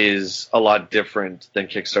is a lot different than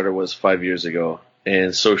Kickstarter was 5 years ago,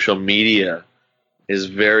 and social media is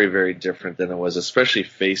very, very different than it was, especially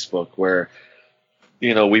Facebook, where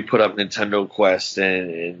we put up Nintendo Quest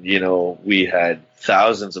and we had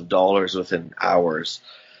thousands of dollars within hours.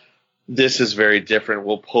 This is very different.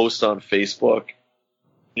 We'll post on Facebook,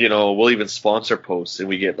 we'll even sponsor posts and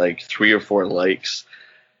we get like 3 or 4 likes.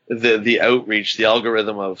 The outreach, the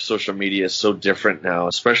algorithm of social media is so different now,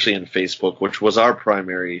 especially in Facebook, which was our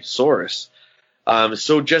primary source.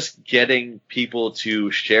 So just getting people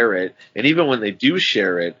to share it, and even when they do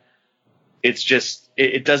share it,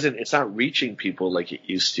 it's not reaching people like it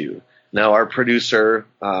used to. Now our producer,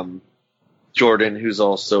 Jordan, who's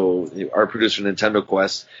also our producer of Nintendo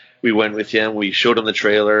Quest, we went with him, we showed him the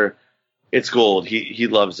trailer. It's gold. He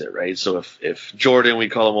loves it, right? So if Jordan, we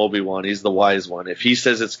call him Obi-Wan, he's the wise one. If he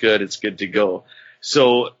says it's good to go.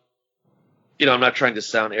 So, I'm not trying to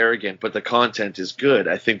sound arrogant, but the content is good.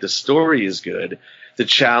 I think the story is good. The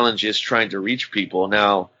challenge is trying to reach people.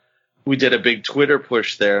 Now, we did a big Twitter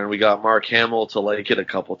push there, and we got Mark Hamill to like it a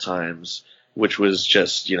couple times, which was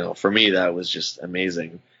just, for me, that was just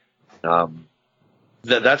amazing.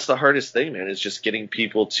 That's the hardest thing, man, is just getting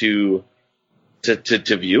people to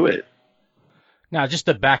view it. Now, just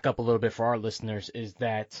to back up a little bit for our listeners, is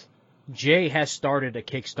that Jay has started a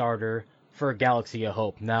Kickstarter for Galaxy of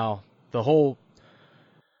Hope. Now, the whole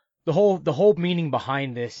meaning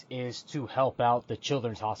behind this is to help out the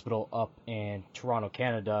Children's Hospital up in Toronto,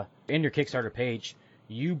 Canada. In your Kickstarter page,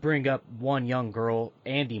 you bring up one young girl,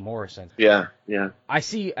 Andy Morrison. Yeah. I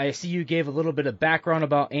see you gave a little bit of background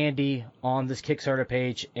about Andy on this Kickstarter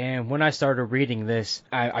page, and when I started reading this,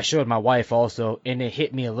 I showed my wife also, and it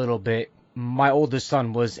hit me a little bit. My oldest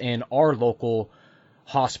son was in our local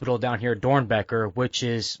hospital down here, Dornbecker, which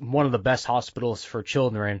is one of the best hospitals for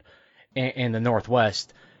children in the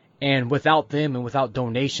Northwest. And without them and without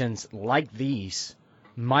donations like these,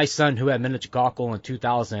 my son, who had meningococcal in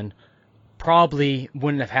 2000, probably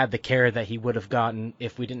wouldn't have had the care that he would have gotten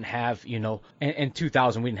if we didn't have, in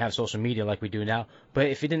 2000 we didn't have social media like we do now. But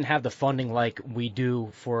if he didn't have the funding like we do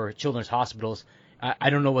for children's hospitals,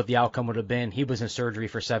 I don't know what the outcome would have been. He was in surgery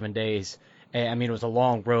for 7 days. I mean, it was a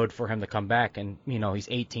long road for him to come back. And, he's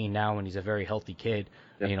 18 now and he's a very healthy kid,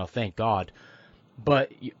 thank God.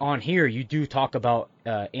 But on here, you do talk about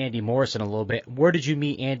Andy Morrison a little bit. Where did you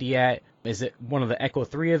meet Andy at? Is it one of the Echo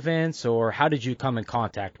 3 events, or how did you come in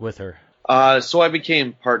contact with her? So I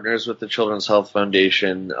became partners with the Children's Health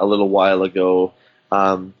Foundation a little while ago,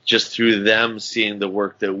 just through them seeing the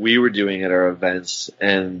work that we were doing at our events.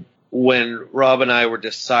 And when Rob and I were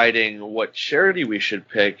deciding what charity we should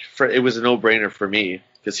pick, it was a no-brainer for me,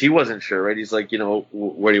 because he wasn't sure, right? He's like,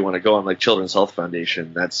 where do you want to go? I'm like, Children's Health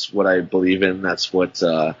Foundation. That's what I believe in. That's what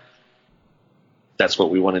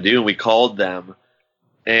we want to do. And we called them,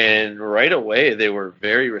 and right away they were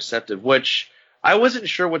very receptive, which I wasn't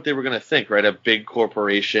sure what they were going to think, right? A big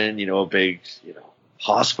corporation, a big,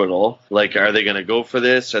 hospital. Like, are they going to go for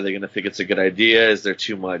this? Are they going to think it's a good idea? Is there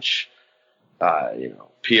too much,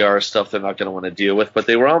 PR stuff they're not going to want to deal with? But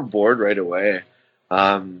they were on board right away.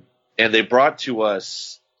 And they brought to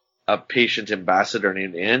us a patient ambassador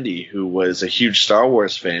named Andy, who was a huge Star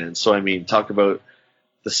Wars fan. So, I mean, talk about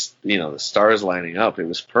the stars lining up. It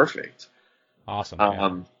was perfect.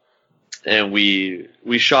 Awesome. And we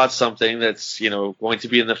shot something that's, going to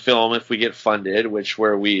be in the film if we get funded,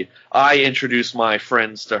 I introduced my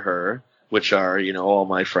friends to her, which are, all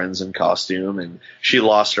my friends in costume, and she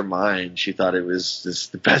lost her mind. She thought it was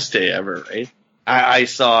just the best day ever, right? I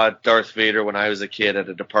saw Darth Vader when I was a kid at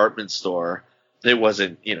a department store. It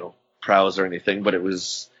wasn't, Prowse or anything, but it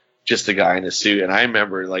was just a guy in a suit. And I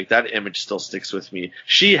remember, like, that image still sticks with me.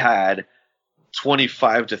 She had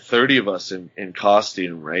 25 to 30 of us in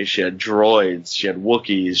costume, right? She had droids, she had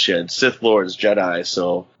Wookiees, she had Sith Lords, Jedi.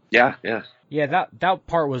 So, yeah. Yeah, that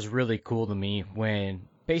part was really cool to me when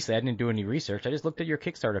basically I didn't do any research. I just looked at your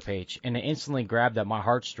Kickstarter page, and it instantly grabbed at my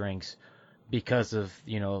heartstrings because of,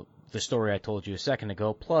 the story I told you a second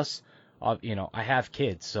ago. Plus, I have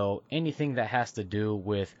kids, so anything that has to do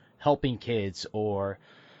with helping kids or,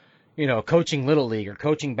 coaching Little League or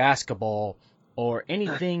coaching basketball or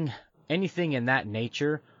anything in that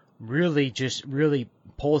nature really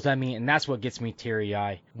pulls at me, and that's what gets me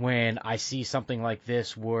teary-eyed when I see something like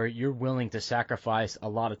this where you're willing to sacrifice a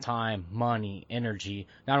lot of time, money, energy,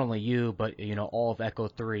 not only you, but all of Echo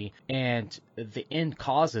 3, and the end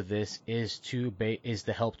cause of this is to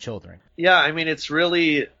help children. Yeah, I mean, it's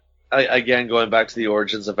really, again, going back to the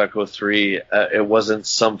origins of Echo 3, it wasn't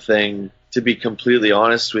something, to be completely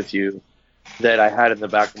honest with you, that I had in the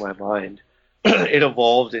back of my mind. It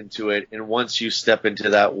evolved into it, and once you step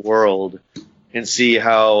into that world and see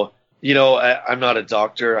how, I'm not a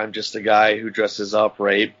doctor, I'm just a guy who dresses up,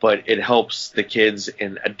 right? But it helps the kids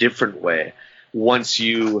in a different way. Once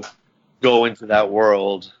you go into that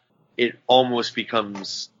world, it almost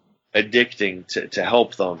becomes addicting to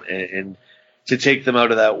help them and to take them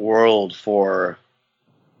out of that world for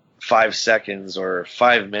 5 seconds or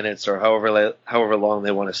 5 minutes or however long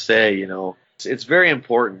they want to stay. It's very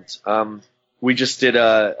important. We just did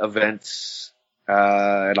a event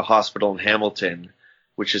at a hospital in Hamilton,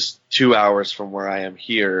 which is 2 hours from where I am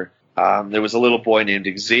here. There was a little boy named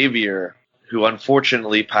Xavier who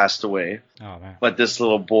unfortunately passed away. Oh, man. But this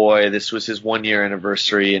little boy, this was his 1 year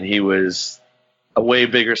anniversary, and he was a way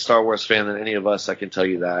bigger Star Wars fan than any of us, I can tell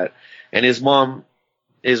you that. And his mom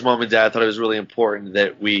and dad thought it was really important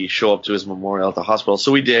that we show up to his memorial at the hospital.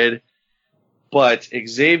 So we did. But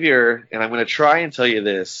Xavier, and I'm going to try and tell you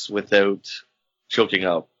this without choking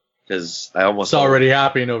up, because I almost... It's already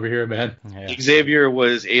happening over here, man. Yeah. Xavier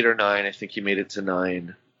was 8 or 9. I think he made it to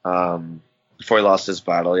 9. before he lost his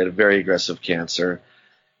battle. He had a very aggressive cancer.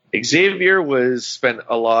 Xavier spent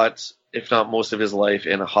a lot, if not most of his life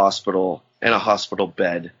in a hospital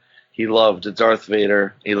bed. He loved Darth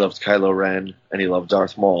Vader, he loved Kylo Ren, and he loved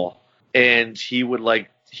Darth Maul. And he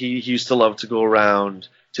used to love to go around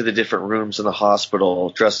to the different rooms in the hospital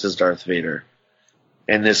dressed as Darth Vader.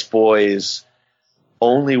 And this boy's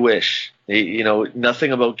only wish,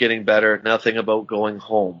 nothing about getting better, nothing about going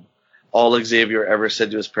home. All Xavier ever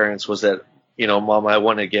said to his parents was that, Mom, I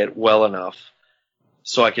want to get well enough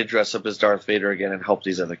so I could dress up as Darth Vader again and help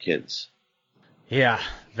these other kids. Yeah,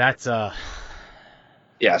 that's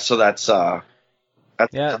Yeah, so that's a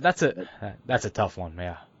tough one,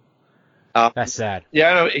 yeah. That's sad.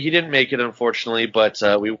 Yeah, no, he didn't make it, unfortunately, but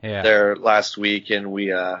we were there last week and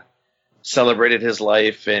we celebrated his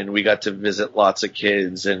life, and we got to visit lots of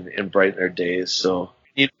kids and brighten their days. So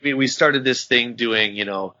we started this thing doing,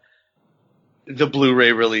 the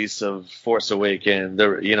Blu-ray release of Force Awakens,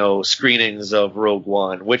 the screenings of Rogue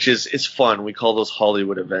One, which is fun. We call those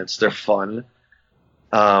Hollywood events. They're fun.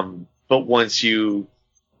 But once you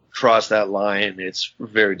cross that line, it's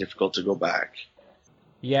very difficult to go back.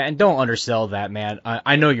 Yeah, and don't undersell that, man.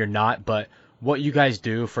 I know you're not, but what you guys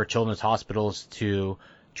do for children's hospitals to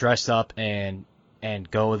dress up and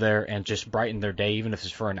go there and just brighten their day, even if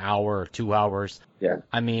it's for an hour or 2 hours. Yeah.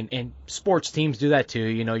 I mean, and sports teams do that too.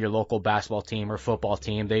 Your local basketball team or football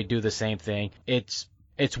team, they do the same thing. It's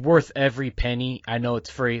worth every penny. I know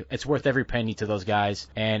it's free. It's worth every penny to those guys,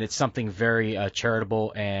 and it's something very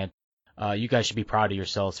charitable, and you guys should be proud of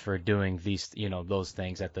yourselves for doing these, those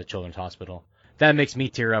things at the children's hospital. That makes me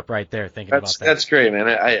tear up right there thinking about that. That's great, man.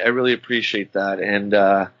 I really appreciate that. And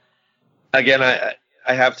again,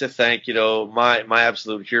 I have to thank, my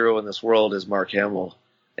absolute hero in this world is Mark Hamill.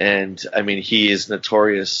 And I mean, he is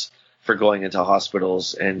notorious for going into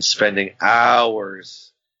hospitals and spending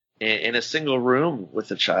hours in a single room with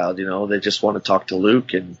a child. They just want to talk to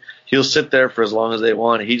Luke, and he'll sit there for as long as they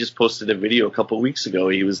want. He just posted a video a couple of weeks ago.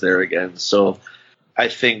 He was there again. So I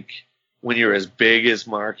think when you're as big as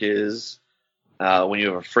Mark is, when you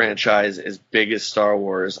have a franchise as big as Star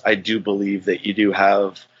Wars, I do believe that you do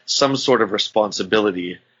have some sort of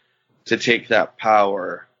responsibility to take that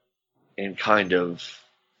power and kind of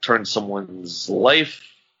turn someone's life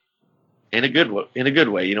in a good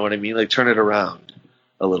way. You know what I mean? Like turn it around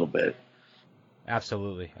a little bit.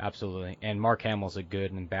 Absolutely. And Mark Hamill's a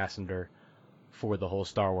good ambassador for the whole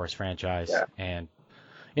Star Wars franchise. Yeah. And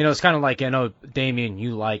it's kind of like, I know, Damien,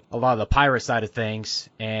 you like a lot of the pirate side of things,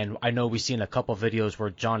 and I know we've seen a couple videos where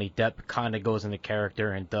Johnny Depp kind of goes into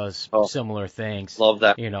character and does similar things. Love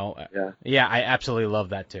that. Yeah, I absolutely love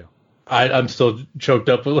that too. I'm still choked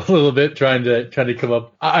up a little bit trying to come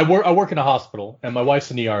up. I work in a hospital, and my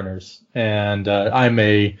wife's an ER nurse, and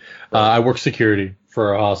I work security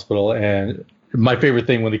for a hospital. And my favorite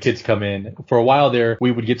thing when the kids come in, for a while there, we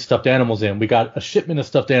would get stuffed animals in. We got a shipment of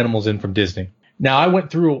stuffed animals in from Disney. Now, I went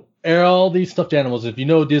through all these stuffed animals. If you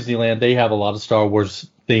know Disneyland, they have a lot of Star Wars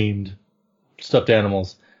themed stuffed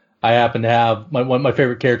animals. I happen to have one of my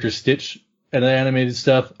favorite characters, Stitch, and the animated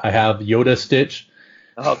stuff. I have Yoda Stitch.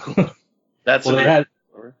 Oh, cool. That's amazing.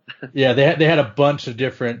 They had a bunch of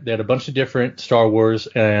different Star Wars,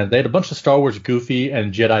 and they had a bunch of Star Wars Goofy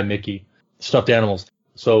and Jedi Mickey stuffed animals.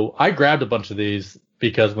 So I grabbed a bunch of these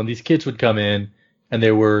because when these kids would come in and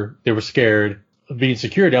they were scared of being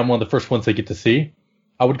security, I'm one of the first ones they get to see.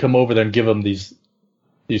 I would come over there and give them these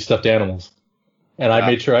stuffed animals, and I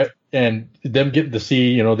made sure and them getting to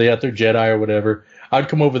see, they had their Jedi or whatever. I'd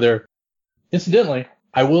come over there. Incidentally,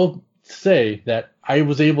 I will say that I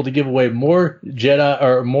was able to give away more Jedi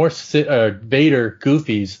or more Vader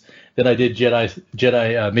Goofies than I did Jedi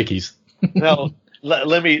Mickeys. Now,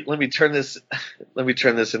 let me turn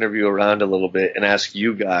this interview around a little bit and ask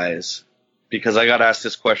you guys, because I got asked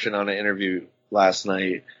this question on an interview last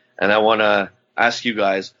night, and I want to ask you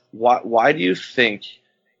guys, why do you think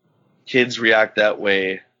kids react that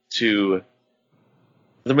way to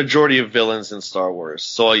the majority of villains in Star Wars?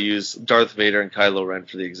 So I'll use Darth Vader and Kylo Ren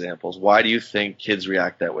for the examples. Why do you think kids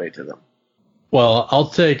react that way to them? Well, I'll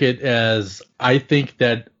take it as, I think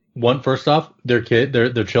that first off, they're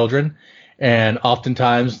children, and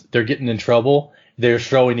oftentimes they're getting in trouble. They're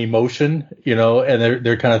showing emotion, and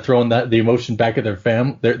they're kind of throwing the emotion back at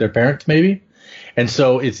their parents maybe. And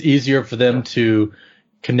so it's easier for them to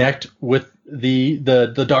connect with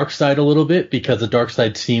the dark side a little bit, because the dark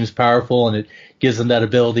side seems powerful and it gives them that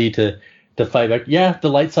ability to fight back. Yeah, the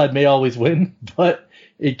light side may always win, but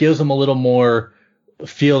it gives them a little more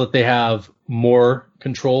feel that they have more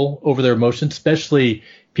control over their emotions, especially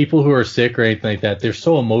people who are sick or anything like that. They're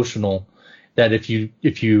so emotional that if you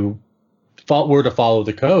were to follow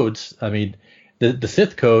the codes, I mean, the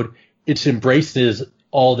Sith code, it embraces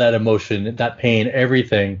all that emotion, that pain,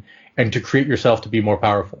 everything, and to create yourself to be more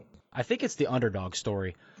powerful. I think it's the underdog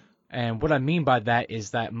story. And what I mean by that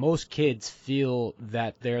is that most kids feel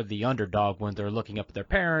that they're the underdog when they're looking up at their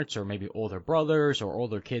parents or maybe older brothers or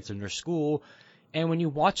older kids in their school. And when you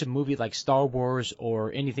watch a movie like Star Wars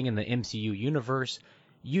or anything in the MCU universe,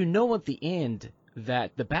 you know at the end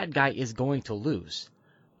that the bad guy is going to lose.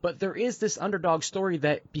 But there is this underdog story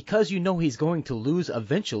that because you know he's going to lose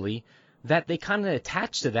eventually, that they kind of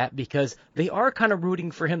attach to that because they are kind of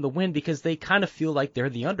rooting for him to win because they kind of feel like they're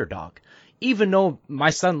the underdog. Even though my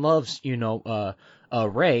son loves,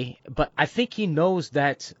 Rey, but I think he knows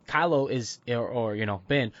that Kylo is, or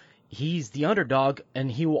Ben, he's the underdog,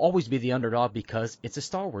 and he will always be the underdog because it's a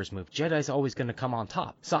Star Wars movie. Jedi's always going to come on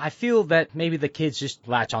top. So I feel that maybe the kids just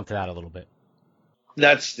latch onto that a little bit.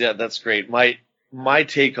 That's great. My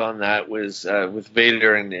take on that was with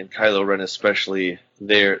Vader and Kylo Ren especially.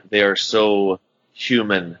 They are so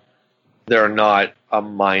human. They're not a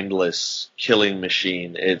mindless killing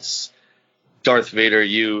machine. It's Darth Vader.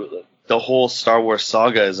 The whole Star Wars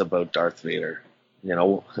saga is about Darth Vader.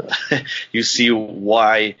 You see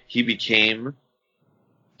why he became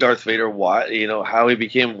Darth Vader, how he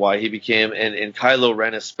became, why he became, and in Kylo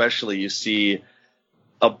Ren especially, you see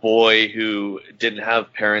a boy who didn't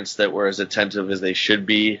have parents that were as attentive as they should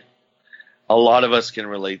be. A lot of us can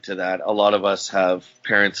relate to that. A lot of us have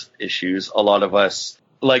parents issues. A lot of us,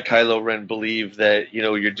 like Kylo Ren, believe that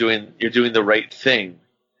you're doing the right thing.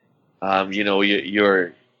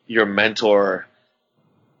 Your mentor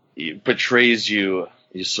betrays you.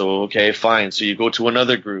 So okay, fine. So you go to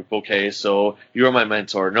another group. Okay, so you're my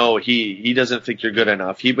mentor. No, he doesn't think you're good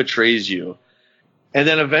enough. He betrays you. And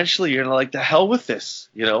then eventually you're like, the hell with this.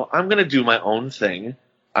 I'm going to do my own thing.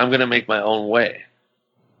 I'm going to make my own way.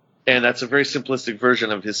 And that's a very simplistic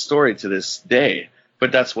version of his story to this day.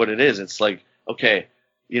 But that's what it is. It's like, okay,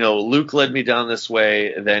 Luke led me down this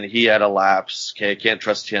way. And then he had a lapse. Okay, I can't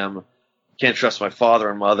trust him. Can't trust my father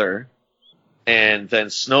and mother. And then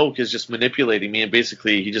Snoke is just manipulating me. And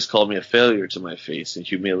basically he just called me a failure to my face and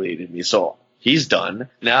humiliated me. So he's done.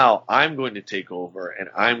 Now I'm going to take over and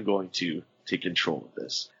I'm going to take control of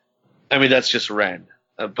this. I mean, that's just Ren.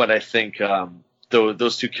 But I think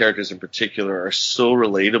those two characters in particular are so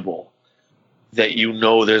relatable that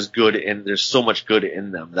there's so much good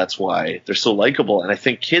in them. That's why they're so likable. And I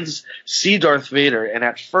think kids see Darth Vader, and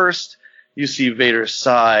at first you see Vader's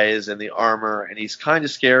size and the armor, and he's kind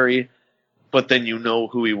of scary, but then you know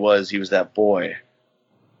who he was. He was that boy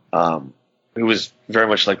who was very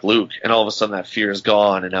much like Luke, and all of a sudden that fear is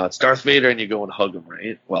gone, and now it's Darth Vader, and you go and hug him,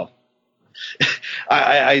 right? Well,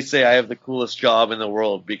 I say I have the coolest job in the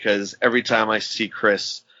world because every time I see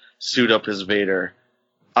Chris suit up as Vader,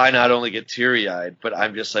 I not only get teary-eyed, but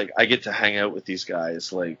I'm just like, I get to hang out with these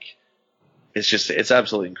guys. Like, it's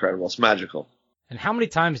absolutely incredible. It's magical. And how many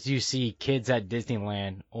times do you see kids at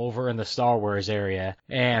Disneyland over in the Star Wars area,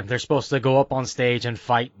 and they're supposed to go up on stage and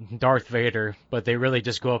fight Darth Vader, but they really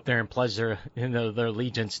just go up there and pledge their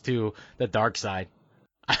allegiance to the dark side?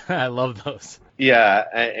 I love those. Yeah,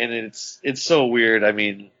 and it's so weird. I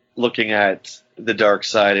mean, looking at the dark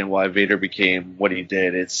side and why Vader became what he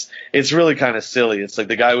did, it's really kind of silly. It's like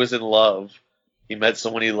the guy was in love. He met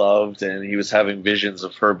someone he loved, and he was having visions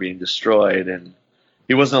of her being destroyed, and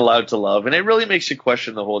he wasn't allowed to love. And it really makes you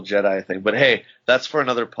question the whole Jedi thing. But hey, that's for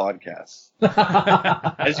another podcast.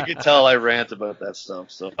 As you can tell, I rant about that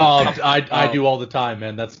stuff. So I do all the time,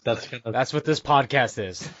 man. That's what this podcast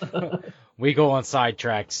is. We go on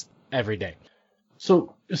sidetracks every day.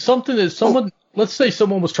 So something that let's say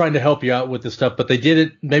someone was trying to help you out with this stuff, but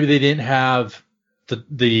maybe they didn't have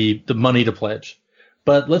the money to pledge.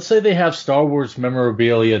 But let's say they have Star Wars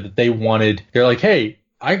memorabilia that they wanted. They're like, hey,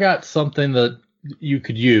 I got something that you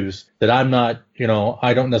could use that I'm not,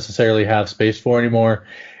 I don't necessarily have space for anymore,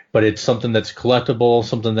 but it's something that's collectible,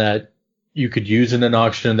 something that you could use in an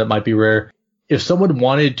auction that might be rare. If someone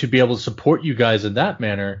wanted to be able to support you guys in that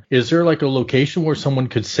manner, is there like a location where someone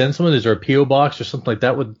could send someone? Is there a P.O. box or something like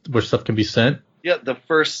that where stuff can be sent? Yeah, the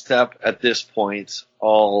first step at this point,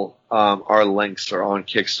 all our links are on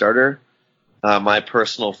Kickstarter. My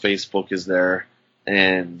personal Facebook is there,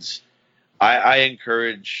 and I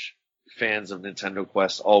encourage fans of Nintendo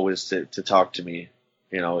Quest always to talk to me.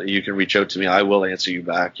 You can reach out to me. I will answer you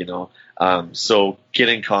back, so get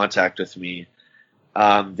in contact with me.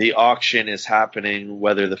 The auction is happening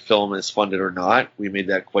whether the film is funded or not. We made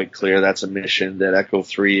that quite clear. That's a mission that Echo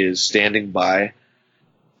 3 is standing by.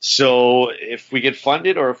 So if we get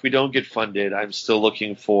funded or if we don't get funded, I'm still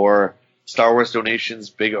looking for Star Wars donations,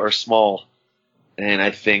 big or small. And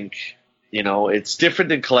I think, it's different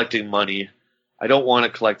than collecting money. I don't want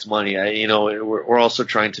to collect money. We're also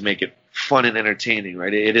trying to make it fun and entertaining,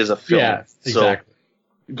 right? It is a film. Yeah, exactly.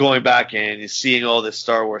 So going back and seeing all this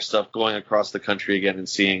Star Wars stuff going across the country again and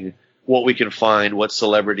seeing what we can find, what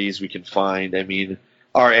celebrities we can find. I mean,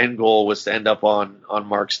 our end goal was to end up on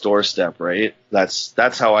Mark's doorstep, right? That's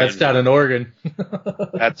how That's down in Oregon.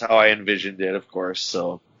 That's how I envisioned it, of course.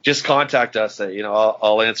 So just contact us.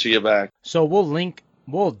 I'll answer you back. So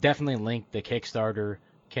we'll definitely link the Kickstarter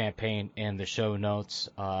campaign in the show notes.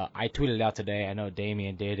 I tweeted it out today. I know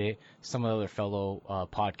Damien did it. Some of the other fellow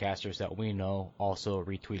podcasters that we know also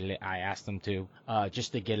retweeted it. I asked them to,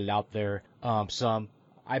 just to get it out there.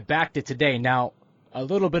 I backed it today. Now, a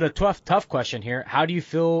little bit of tough question here. How do you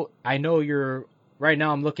feel? I know right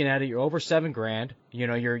now I'm looking at it, you're over $7,000.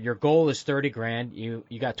 Your goal is $30,000.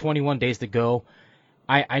 You got 21 days to go.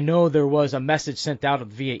 I know there was a message sent out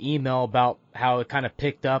via email about how it kind of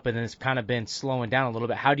picked up and then it's kind of been slowing down a little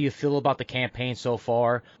bit. How do you feel about the campaign so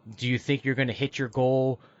far? Do you think you're going to hit your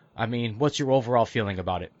goal? I mean, what's your overall feeling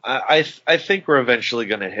about it? I think we're eventually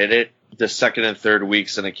going to hit it. The second and third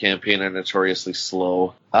weeks in a campaign are notoriously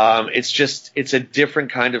slow. It's a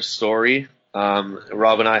different kind of story.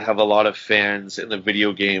 Rob and I have a lot of fans in the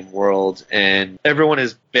video game world, and everyone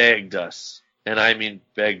has begged us, and I mean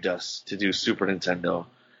begged us, to do Super Nintendo.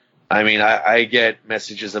 I mean, I get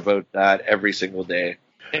messages about that every single day.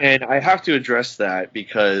 And I have to address that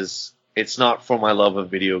because it's not for my love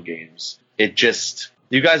of video games.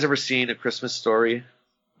 You guys ever seen A Christmas Story?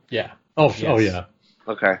 Yeah. Oh, Yes. Oh yeah.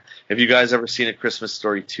 Okay. Have you guys ever seen A Christmas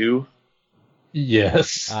Story 2?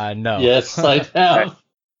 Yes. No. Yes, I have.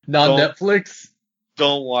 Not Netflix.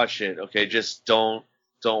 Don't watch it. Okay, just don't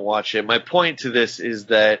watch it. My point to this is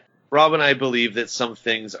that Rob and I believe that some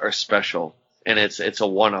things are special, and it's a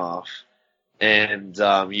one-off. And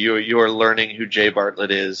you're learning who Jay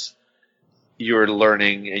Bartlett is. You're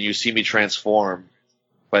learning, and you see me transform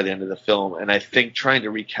by the end of the film. And I think trying to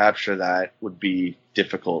recapture that would be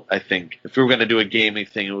difficult. I think if we were going to do a gaming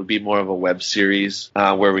thing, it would be more of a web series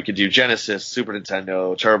where we could do Genesis, Super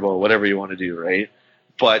Nintendo, Turbo, whatever you want to do, right?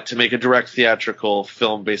 But to make a direct theatrical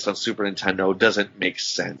film based on Super Nintendo doesn't make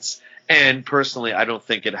sense. And personally, I don't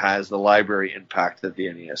think it has the library impact that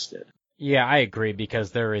the NES did. Yeah, I agree,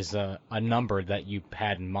 because there is a number that you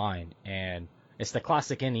had in mind, and it's the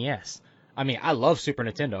classic NES. I mean, I love Super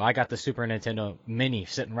Nintendo. I got the Super Nintendo Mini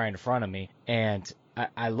sitting right in front of me, and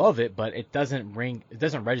I love it, but it doesn't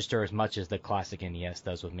register as much as the classic NES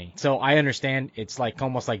does with me. So I understand. It's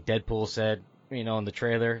almost like Deadpool said, in the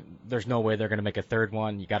trailer, there's no way they're going to make a third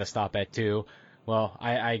one. You got to stop at 2. Well,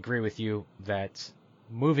 I agree with you that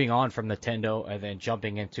moving on from Nintendo and then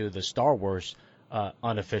jumping into the Star Wars,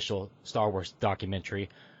 unofficial Star Wars documentary,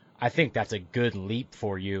 I think that's a good leap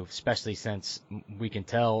for you, especially since we can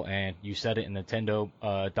tell, and you said it in the Nintendo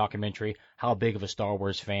documentary, how big of a Star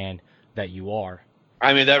Wars fan that you are.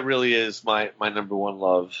 I mean, that really is my number one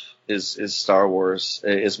love is Star Wars.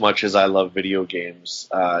 As much as I love video games,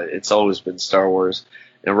 it's always been Star Wars.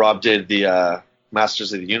 And Rob did the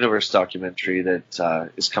Masters of the Universe documentary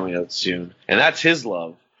that is coming out soon, and that's his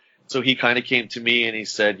love. So he kind of came to me and he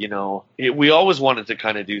said, we always wanted to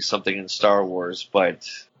kind of do something in Star Wars, but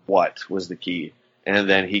what was the key? And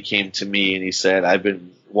then he came to me and he said, I've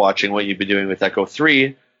been watching what you've been doing with Echo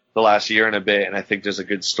 3 the last year and a bit, and I think there's a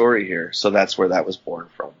good story here. So that's where that was born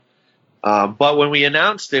from. But when we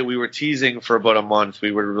announced it, we were teasing for about a month.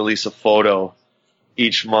 We would release a photo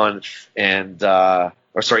each month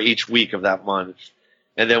each week of that month.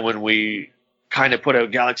 And then when we kind of put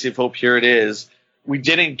out Galaxy of Hope, here it is, we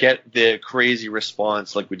didn't get the crazy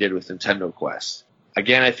response like we did with Nintendo Quest.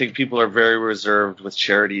 Again, I think people are very reserved with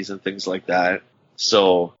charities and things like that.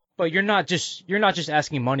 So, but you're not just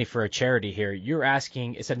asking money for a charity here. You're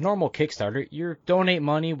asking, it's a normal Kickstarter. You donate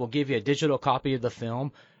money, we'll give you a digital copy of the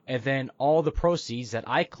film, and then all the proceeds that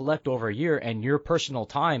I collect over a year and your personal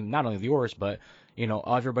time, not only yours, but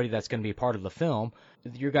everybody that's going to be part of the film,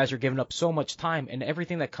 you guys are giving up so much time, and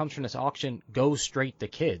everything that comes from this auction goes straight to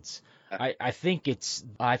kids. I think it's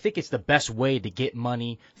the best way to get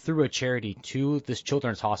money through a charity to this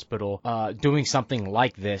children's hospital, doing something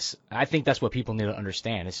like this. I think that's what people need to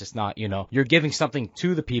understand. It's just not, you're giving something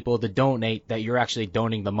to the people to donate, that you're actually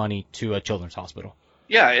donating the money to a children's hospital.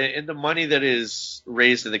 Yeah, and the money that is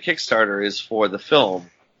raised in the Kickstarter is for the film.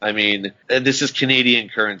 I mean, this is Canadian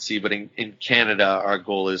currency, but in Canada, our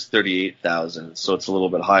goal is 38,000, so it's a little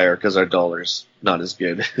bit higher because our dollar's not as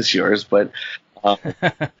good as yours, but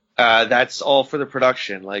that's all for the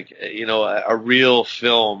production. A real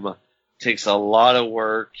film takes a lot of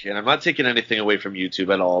work, and I'm not taking anything away from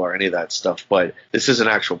YouTube at all or any of that stuff, but this is an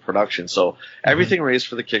actual production. So everything raised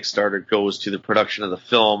for the Kickstarter goes to the production of the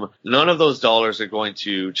film. None of those dollars are going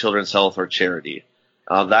to Children's Health or charity.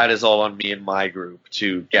 That is all on me and my group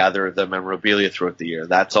to gather the memorabilia throughout the year.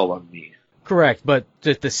 That's all on me. Correct, but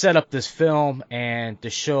to set up this film and to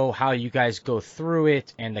show how you guys go through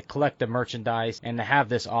it and to collect the merchandise and to have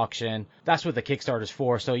this auction, that's what the Kickstarter's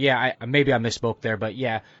for. So yeah, maybe I misspoke there, but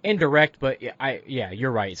yeah, indirect, but yeah,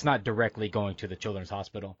 you're right. It's not directly going to the Children's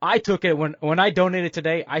Hospital. I took it when I donated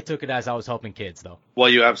today, I took it as I was helping kids though. Well,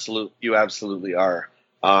 you absolutely are.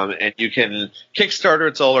 And you can Kickstarter,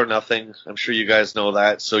 it's all or nothing. I'm sure you guys know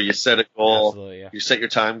that. So you set a goal, you set your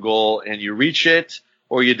time goal and you reach it,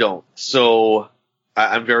 or you don't. So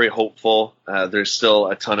I'm very hopeful. There's still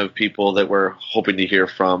a ton of people that we're hoping to hear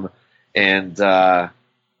from. And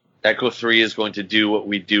Echo 3 is going to do what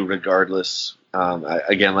we do regardless.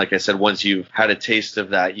 Again, like I said, once you've had a taste of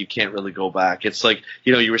that, you can't really go back. It's like,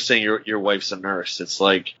 you were saying your wife's a nurse. It's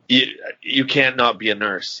like you can't not be a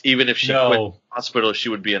nurse. Even if she quit the hospital, she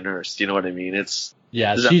would be a nurse. Do you know what I mean?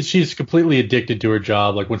 She's completely addicted to her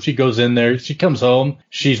job. Like when she goes in there, she comes home,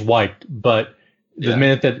 she's wiped. But the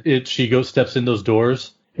minute that she steps in those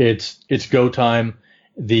doors, it's go time.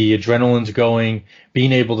 The adrenaline's going,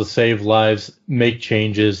 being able to save lives, make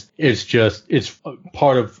changes. It's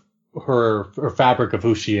part of her fabric of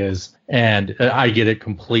who she is. And I get it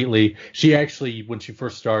completely. She actually, when she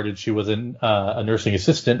first started, she was a nursing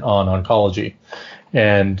assistant on oncology.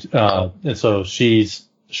 And so she's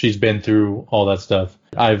been through all that stuff.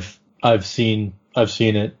 I've seen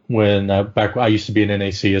it when back I used to be an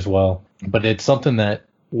NAC as well. But it's something that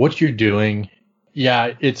what you're doing,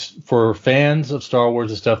 it's for fans of Star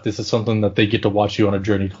Wars and stuff. This is something that they get to watch you on a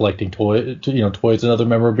journey collecting toys and other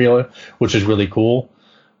memorabilia, which is really cool.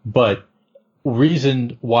 But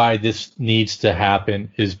reason why this needs to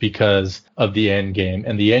happen is because of the end game.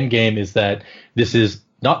 And the end game is that this is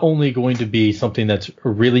not only going to be something that's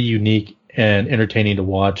really unique and entertaining to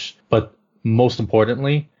watch, but most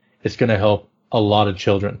importantly, it's going to help a lot of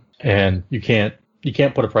children. And you can't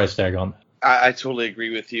put a price tag on that. I totally agree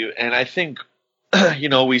with you. And I think,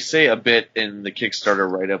 we say a bit in the Kickstarter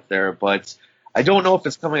right up there, but I don't know if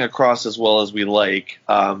it's coming across as well as we like.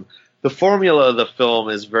 The formula of the film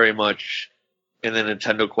is very much in the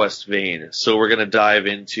Nintendo Quest vein. So we're going to dive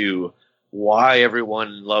into why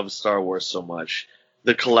everyone loves Star Wars so much.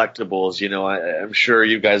 The collectibles, I'm sure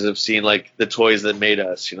you guys have seen like the toys that made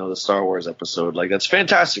us, the Star Wars episode. Like that's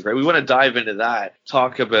fantastic, right? We want to dive into that,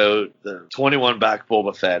 talk about the 21 back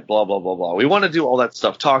Boba Fett, blah, blah, blah, blah. We want to do all that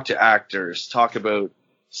stuff, talk to actors, talk about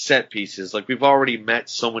set pieces. Like we've already met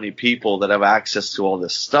so many people that have access to all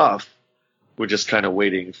this stuff. We're just kind of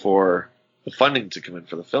waiting for the funding to come in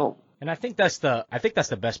for the film. And I think that's the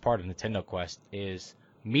best part of Nintendo Quest is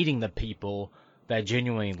meeting the people that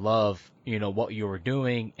genuinely love, what you were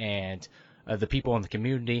doing and the people in the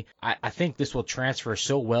community. I think this will transfer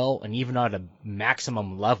so well and even at a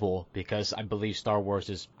maximum level because I believe Star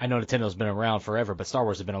Wars I know Nintendo's been around forever, but Star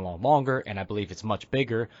Wars has been a lot longer and I believe it's much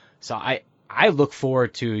bigger. So I look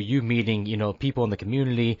forward to you meeting, people in the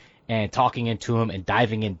community and talking into them and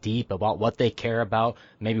diving in deep about what they care about,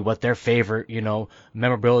 maybe what their favorite,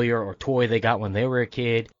 memorabilia or toy they got when they were a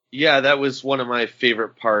kid. Yeah, that was one of my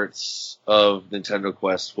favorite parts of Nintendo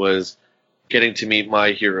Quest was getting to meet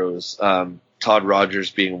my heroes, Todd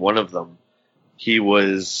Rogers being one of them. He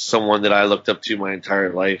was someone that I looked up to my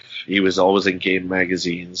entire life. He was always in game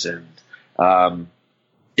magazines. And,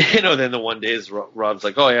 then the one day is Rob's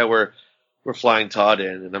like, oh, yeah, we're flying Todd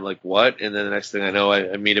in. And I'm like, what? And then the next thing I know,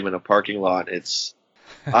 I meet him in a parking lot.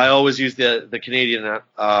 I always use the Canadian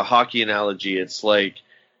hockey analogy. It's like,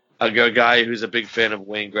 a guy who's a big fan of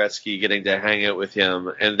Wayne Gretzky getting to hang out with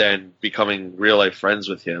him and then becoming real life friends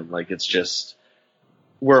with him. Like it's just,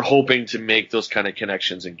 we're hoping to make those kind of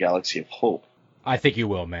connections in Galaxy of Hope. I think you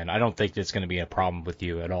will, man. I don't think it's going to be a problem with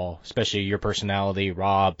you at all, especially your personality,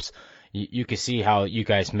 Rob's. You can see how you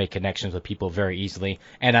guys make connections with people very easily.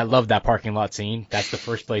 And I love that parking lot scene. That's the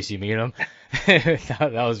first place you meet him.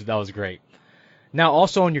 that was great. Now,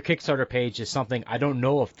 also on your Kickstarter page is something, I don't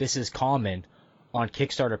know if this is common on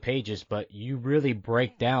Kickstarter pages, but you really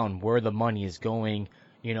break down where the money is going,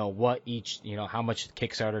 what each, how much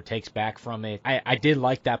Kickstarter takes back from it. I did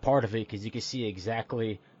like that part of it because you can see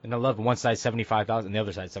exactly, and I love one side 75,000 and the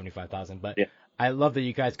other side 75,000, but yeah. I love that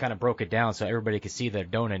you guys kind of broke it down so everybody could see they're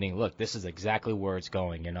donating. Look, this is exactly where it's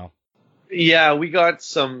going, Yeah, we got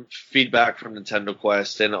some feedback from Nintendo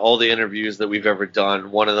Quest and all the interviews that we've ever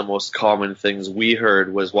done. One of the most common things we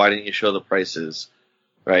heard was, why didn't you show the prices?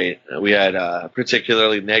 Right. We had a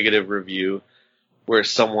particularly negative review where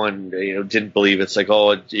someone, didn't believe. It's like,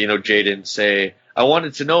 oh, Jay didn't say. I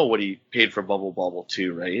wanted to know what he paid for Bubble Bobble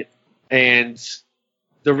 2, right? And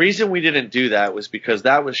the reason we didn't do that was because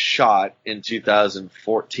that was shot in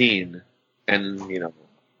 2014 and,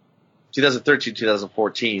 2013,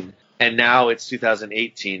 2014, and now it's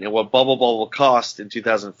 2018. And what Bubble Bobble cost in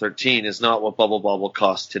 2013 is not what Bubble Bobble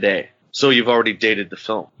costs today. So you've already dated the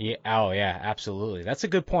film. Yeah. Oh, yeah, absolutely. That's a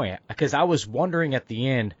good point. Because I was wondering at the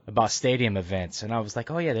end about stadium events, and I was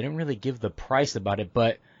like, oh, yeah, they didn't really give the price about it.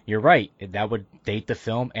 But you're right. That would date the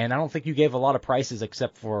film. And I don't think you gave a lot of prices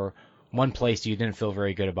except for one place you didn't feel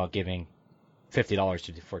very good about giving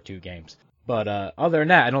 $50 for 2 games. But other than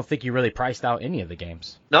that, I don't think you really priced out any of the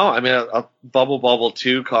games. No, I mean, Bubble Bobble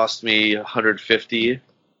 2 cost me $150.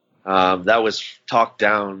 That was talked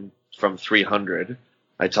down from $300.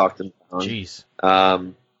 I talked them down. Jeez.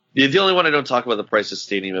 The only one I don't talk about the price is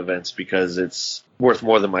stadium events because it's worth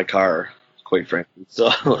more than my car, quite frankly.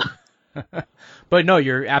 So. But no,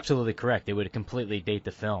 you're absolutely correct. It would completely date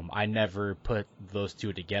the film. I never put those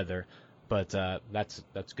two together, but that's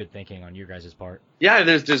good thinking on your guys' part. Yeah,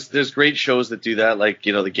 there's great shows that do that, like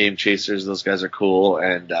the Game Chasers. Those guys are cool,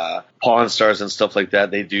 and Pawn Stars and stuff like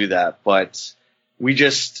that. They do that, but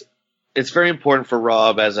it's very important for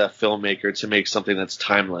Rob as a filmmaker to make something that's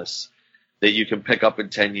timeless, that you can pick up in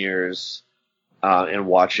 10 years and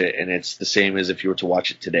watch it, and it's the same as if you were to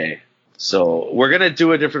watch it today. So we're going to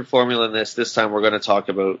do a different formula in this. This time we're going to talk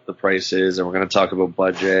about the prices, and we're going to talk about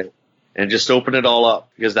budget, and just open it all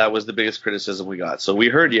up, because that was the biggest criticism we got. So we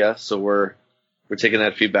heard you, so we're taking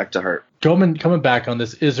that feedback to heart. Coming back on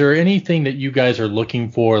this, is there anything that you guys are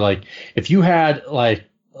looking for? Like, if you had, like,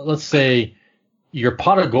 let's say your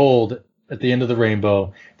pot of gold at the end of the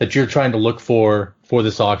rainbow that you're trying to look for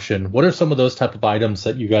this auction, what are some of those type of items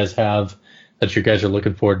that you guys have that you guys are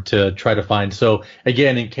looking for to try to find? So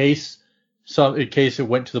again, in case it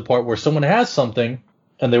went to the part where someone has something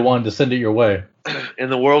and they wanted to send it your way. In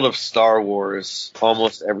the world of Star Wars,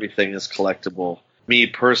 almost everything is collectible. Me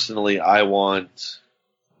personally, I want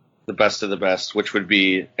the best of the best, which would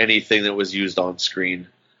be anything that was used on screen,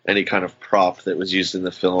 any kind of prop that was used in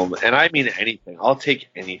the film. And I mean anything. I'll take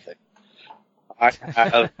anything. I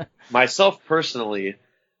have, myself personally,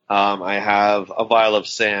 I have a vial of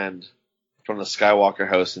sand from the Skywalker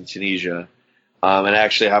house in Tunisia. And I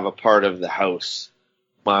actually have a part of the house.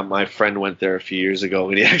 My friend went there a few years ago,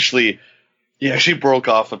 and he actually broke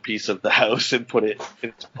off a piece of the house and put it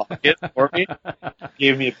in his pocket for me.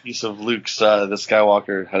 Gave me a piece of Luke's, the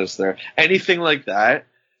Skywalker house there. Anything like that.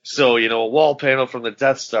 So, a wall panel from the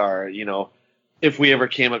Death Star, if we ever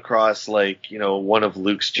came across, like, one of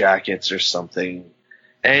Luke's jackets or something,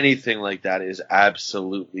 anything like that is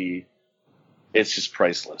absolutely, it's just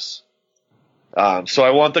priceless. So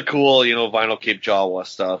I want the cool, vinyl Cape Jawa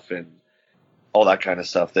stuff and all that kind of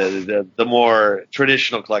stuff. The more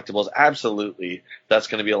traditional collectibles, absolutely, that's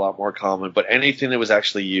going to be a lot more common. But anything that was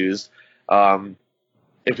actually used,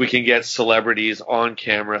 if we can get celebrities on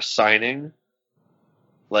camera signing,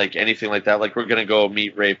 like anything like that, like we're going to go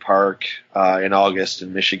meet Ray Park in August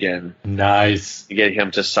in Michigan. Nice. To get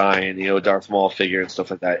him to sign, Darth Maul figure and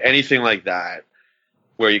stuff like that. Anything like that,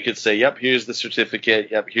 where you could say, yep, here's the certificate,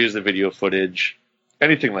 yep, here's the video footage,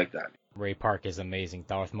 anything like that. Ray Park is amazing.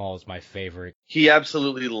 Darth Maul is my favorite. He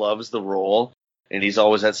absolutely loves the role, and he's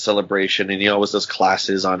always at Celebration, and he always does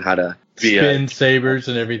classes on how to be spin sabers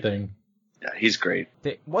and everything. Yeah, he's great.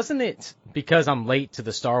 Wasn't it, because I'm late to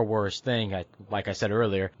the Star Wars thing, like I said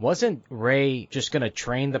earlier, wasn't Ray just going to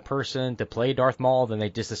train the person to play Darth Maul, then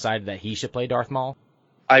they just decided that he should play Darth Maul?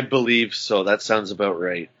 I believe so. That sounds about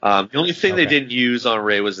right. The only thing they didn't use on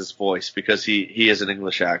Ray was his voice, because he is an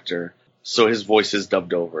English actor, so his voice is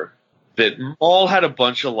dubbed over. But Maul had a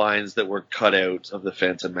bunch of lines that were cut out of The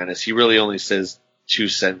Phantom Menace. He really only says 2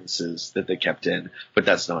 sentences that they kept in, but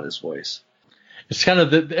that's not his voice. It's kind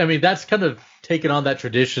of that's kind of taken on that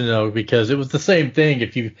tradition, though, because it was the same thing.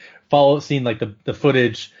 If you seen like the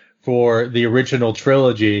footage for the original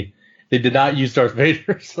trilogy, they did not use Darth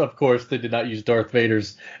Vader's. Of course, they did not use Darth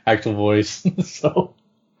Vader's actual voice. So,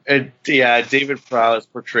 and yeah, David Prowse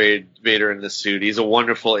portrayed Vader in this suit. He's a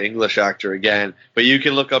wonderful English actor again, but you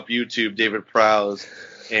can look up YouTube David Prowse,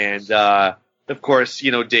 and of course,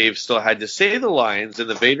 Dave still had to say the lines in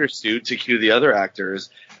the Vader suit to cue the other actors,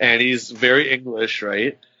 and he's very English,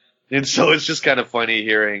 right? And so it's just kind of funny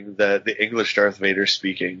hearing the English Darth Vader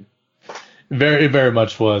speaking. Very, very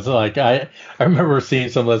much was. Like, I remember seeing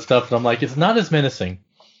some of that stuff, and I'm like, it's not as menacing.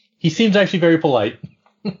 He seems actually very polite.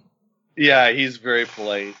 Yeah, he's very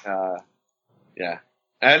polite. Yeah.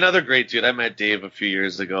 Another great dude. I met Dave a few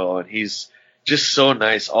years ago, and he's just so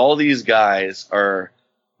nice. All these guys are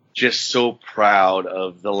just so proud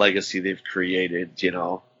of the legacy they've created,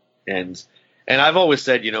 and I've always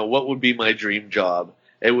said, what would be my dream job?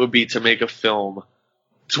 It would be to make a film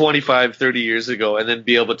 25, 30 years ago and then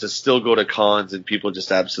be able to still go to cons and people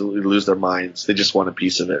just absolutely lose their minds. They just want a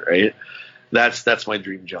piece of it, right? That's my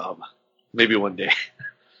dream job. Maybe one day.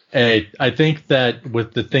 Hey, I think that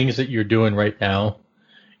with the things that you're doing right now,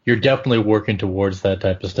 you're definitely working towards that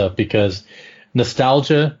type of stuff, because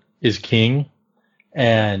nostalgia is king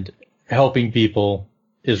and helping people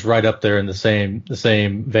is right up there in the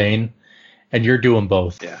same vein, and you're doing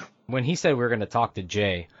both. Yeah. When he said we were going to talk to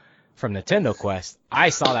Jay from Nintendo Quest, I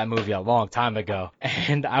saw that movie a long time ago,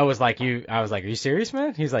 and I was like, are you serious,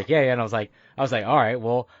 man? He's like, yeah. And I was like, all right,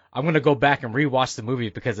 well, I'm going to go back and rewatch the movie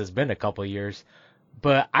because it's been a couple of years.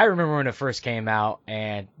 But I remember when it first came out,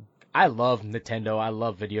 and I love Nintendo. I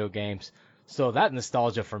love video games. So that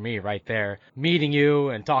nostalgia for me right there, meeting you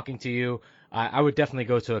and talking to you, I would definitely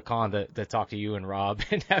go to a con to talk to you and Rob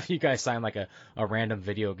and have you guys sign like a random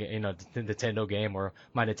video game, Nintendo game or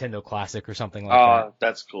my Nintendo Classic or something like that. Oh,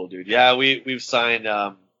 that's cool, dude. Yeah, we've signed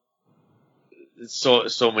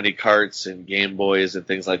so many carts and Game Boys and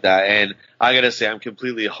things like that. And I gotta say, I'm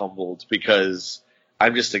completely humbled because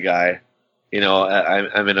I'm just a guy.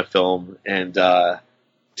 I'm in a film, and to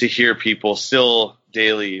hear people still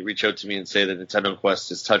daily reach out to me and say that Nintendo Quest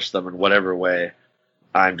has touched them in whatever way,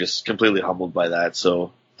 I'm just completely humbled by that.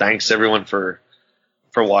 So thanks everyone for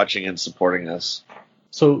watching and supporting us.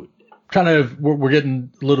 So kind of we're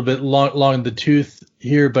getting a little bit long in the tooth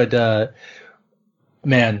here, but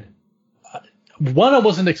man, one, I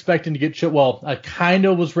wasn't expecting to get choked. Well, I kind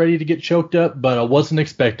of was ready to get choked up, but I wasn't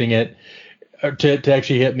expecting it to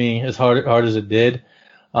actually hit me as hard as it did.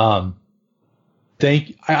 I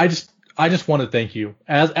just want to thank you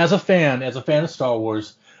as a fan of Star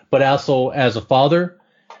Wars, but also as a father,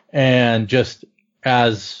 and just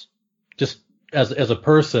as a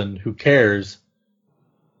person who cares.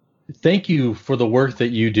 Thank you for the work that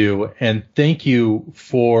you do, and thank you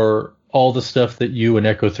for all the stuff that you and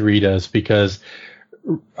Echo 3 does, because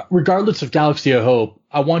regardless of Galaxy of Hope,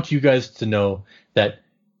 I want you guys to know that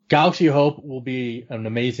Galaxy of Hope will be an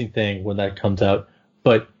amazing thing when that comes out,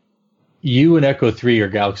 but you and Echo 3 are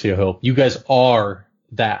Galaxy of Hope. You guys are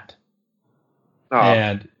that. Oh,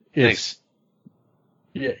 and thanks.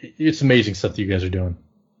 It's amazing stuff that you guys are doing.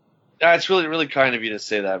 It's really, really kind of you to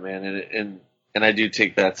say that, man. And I do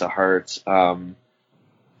take that to heart.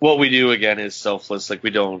 What we do, again, is selfless. Like, we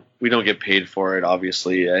don't get paid for it,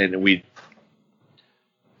 obviously. And we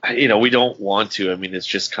don't want to. I mean, it's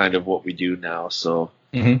just kind of what we do now. So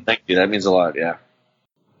Thank you. That means a lot. Yeah.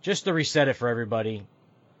 Just to reset it for everybody,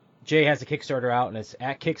 Jay has a Kickstarter out, and it's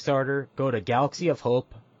at Kickstarter. Go to Galaxy of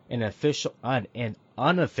Hope, an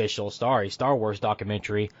unofficial Star Wars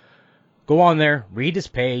documentary. Go on there, read his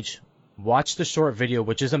page, watch the short video,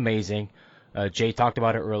 which is amazing. Jay talked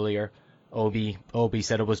about it earlier. Obi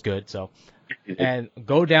said it was good. So, and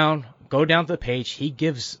go down to the page. He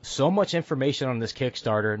gives so much information on this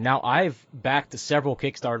Kickstarter. Now, I've backed several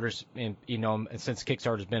Kickstarters, and since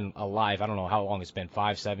Kickstarter's been alive, I don't know how long it's been,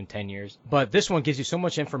 5, 7, 10 years. But this one gives you so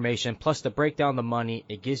much information, plus to break down the money.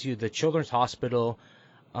 It gives you the Children's Hospital.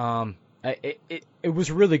 It was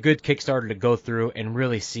a really good Kickstarter to go through and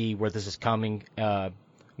really see where this is coming,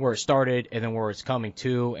 where it started, and then where it's coming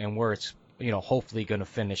to, and where it's hopefully going to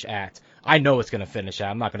finish at. I know it's going to finish at.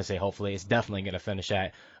 I'm not going to say hopefully. It's definitely going to finish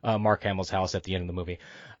at Mark Hamill's house at the end of the movie.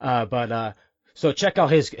 So check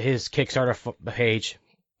out his Kickstarter page.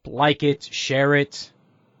 Like it, share it,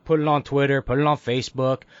 put it on Twitter, put it on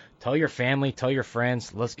Facebook. Tell your family, tell your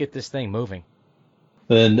friends. Let's get this thing moving.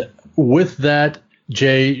 And with that,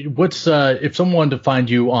 Jay, what's if someone wanted to find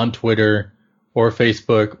you on Twitter or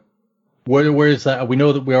Facebook? Where is that? We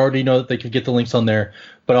already know that they could get the links on there,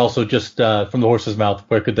 but also just from the horse's mouth,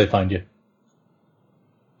 where could they find you?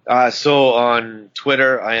 So on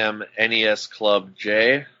Twitter, I am NES Club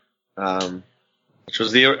J, which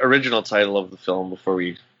was the original title of the film before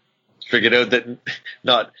we figured out that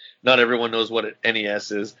not everyone knows what an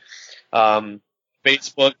NES is.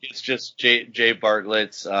 Facebook, it's just Jay Bartlett.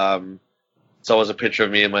 It's always a picture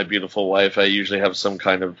of me and my beautiful wife. I usually have some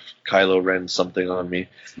kind of Kylo Ren something on me.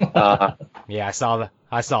 Yeah, I saw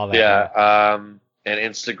that. Yeah. And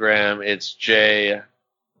Instagram, it's J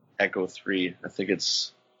Echo 3. I think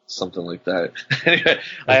it's something like that. Anyway,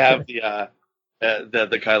 I have the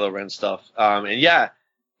Kylo Ren stuff. And yeah,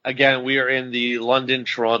 again, we are in the London,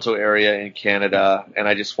 Toronto area in Canada, and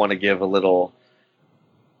I just want to give a little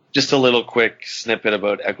quick snippet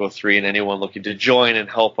about Echo 3 and anyone looking to join and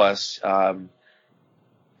help us.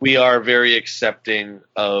 We are very accepting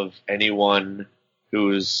of anyone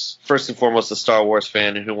who's first and foremost a Star Wars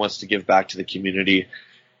fan and who wants to give back to the community.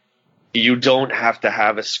 You don't have to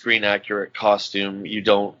have a screen accurate costume. You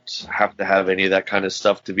don't have to have any of that kind of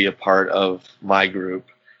stuff to be a part of my group.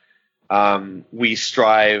 We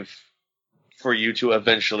strive for you to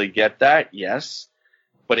eventually get that, yes.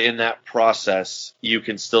 But in that process, you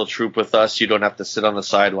can still troop with us. You don't have to sit on the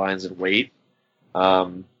sidelines and wait.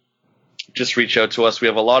 Just reach out to us. We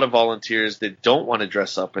have a lot of volunteers that don't want to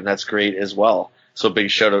dress up, and that's great as well. So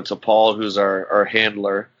big shout out to Paul, who's our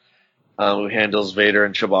handler, who handles Vader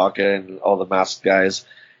and Chewbacca and all the masked guys.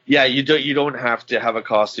 Yeah, you don't have to have a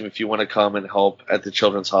costume. If you want to come and help at the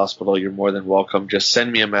Children's Hospital, you're more than welcome. Just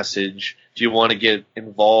send me a message. If you want to get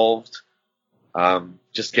involved,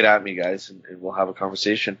 just get at me, guys, and we'll have a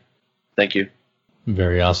conversation. Thank you.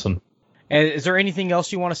 Very awesome. And is there anything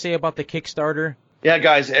else you want to say about the Kickstarter? Yeah,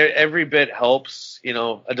 guys, every bit helps.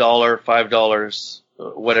 $1, $5,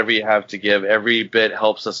 whatever you have to give. Every bit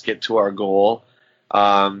helps us get to our goal.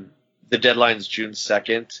 The deadline's June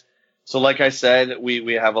 2nd. So like I said,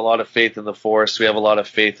 we have a lot of faith in the Force. We have a lot of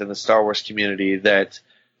faith in the Star Wars community that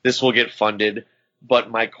this will get funded.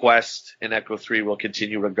 But my quest in Echo 3 will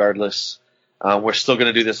continue regardless. We're still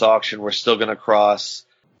going to do this auction. We're still going to cross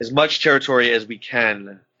as much territory as we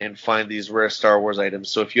can and find these rare Star Wars items.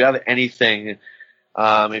 So if you have anything,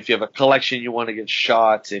 if you have a collection you want to get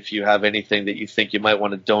shot, if you have anything that you think you might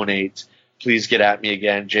want to donate, please get at me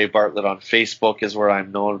again. Jay Bartlett on Facebook is where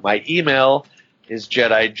I'm known. My email is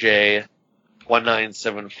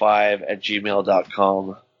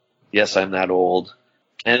jedij1975@gmail.com. Yes, I'm that old.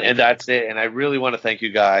 And that's it. And I really want to thank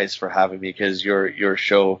you guys for having me, because your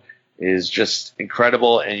show is just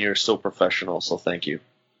incredible and you're so professional. So thank you.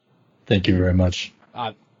 Thank you very much.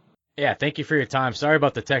 Yeah, thank you for your time. Sorry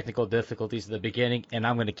about the technical difficulties at the beginning, and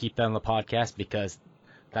I'm going to keep that on the podcast because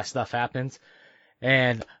that stuff happens.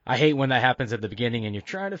 And I hate when that happens at the beginning and you're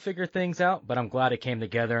trying to figure things out, but I'm glad it came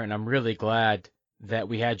together, and I'm really glad that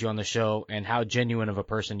we had you on the show and how genuine of a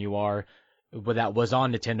person you are. But that was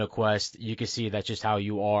on Nintendo Quest. You can see that's just how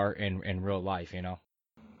you are in real life,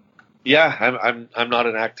 Yeah, I'm not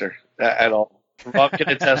an actor at all. Rob can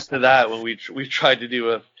attest to that. When we tried to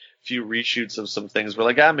do a few reshoots of some things, we're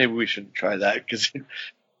like, maybe we shouldn't try that because it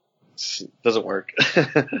doesn't work.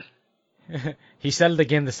 He said it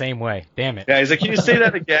again the same way. Damn it. Yeah, he's like, can you say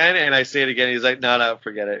that again? And I say it again. He's like, no,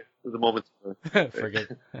 forget it. The moment's over. Forget.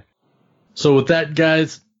 So with that,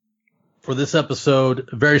 guys, for this episode,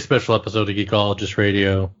 a very special episode of Geekologist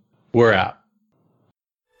Radio, we're out.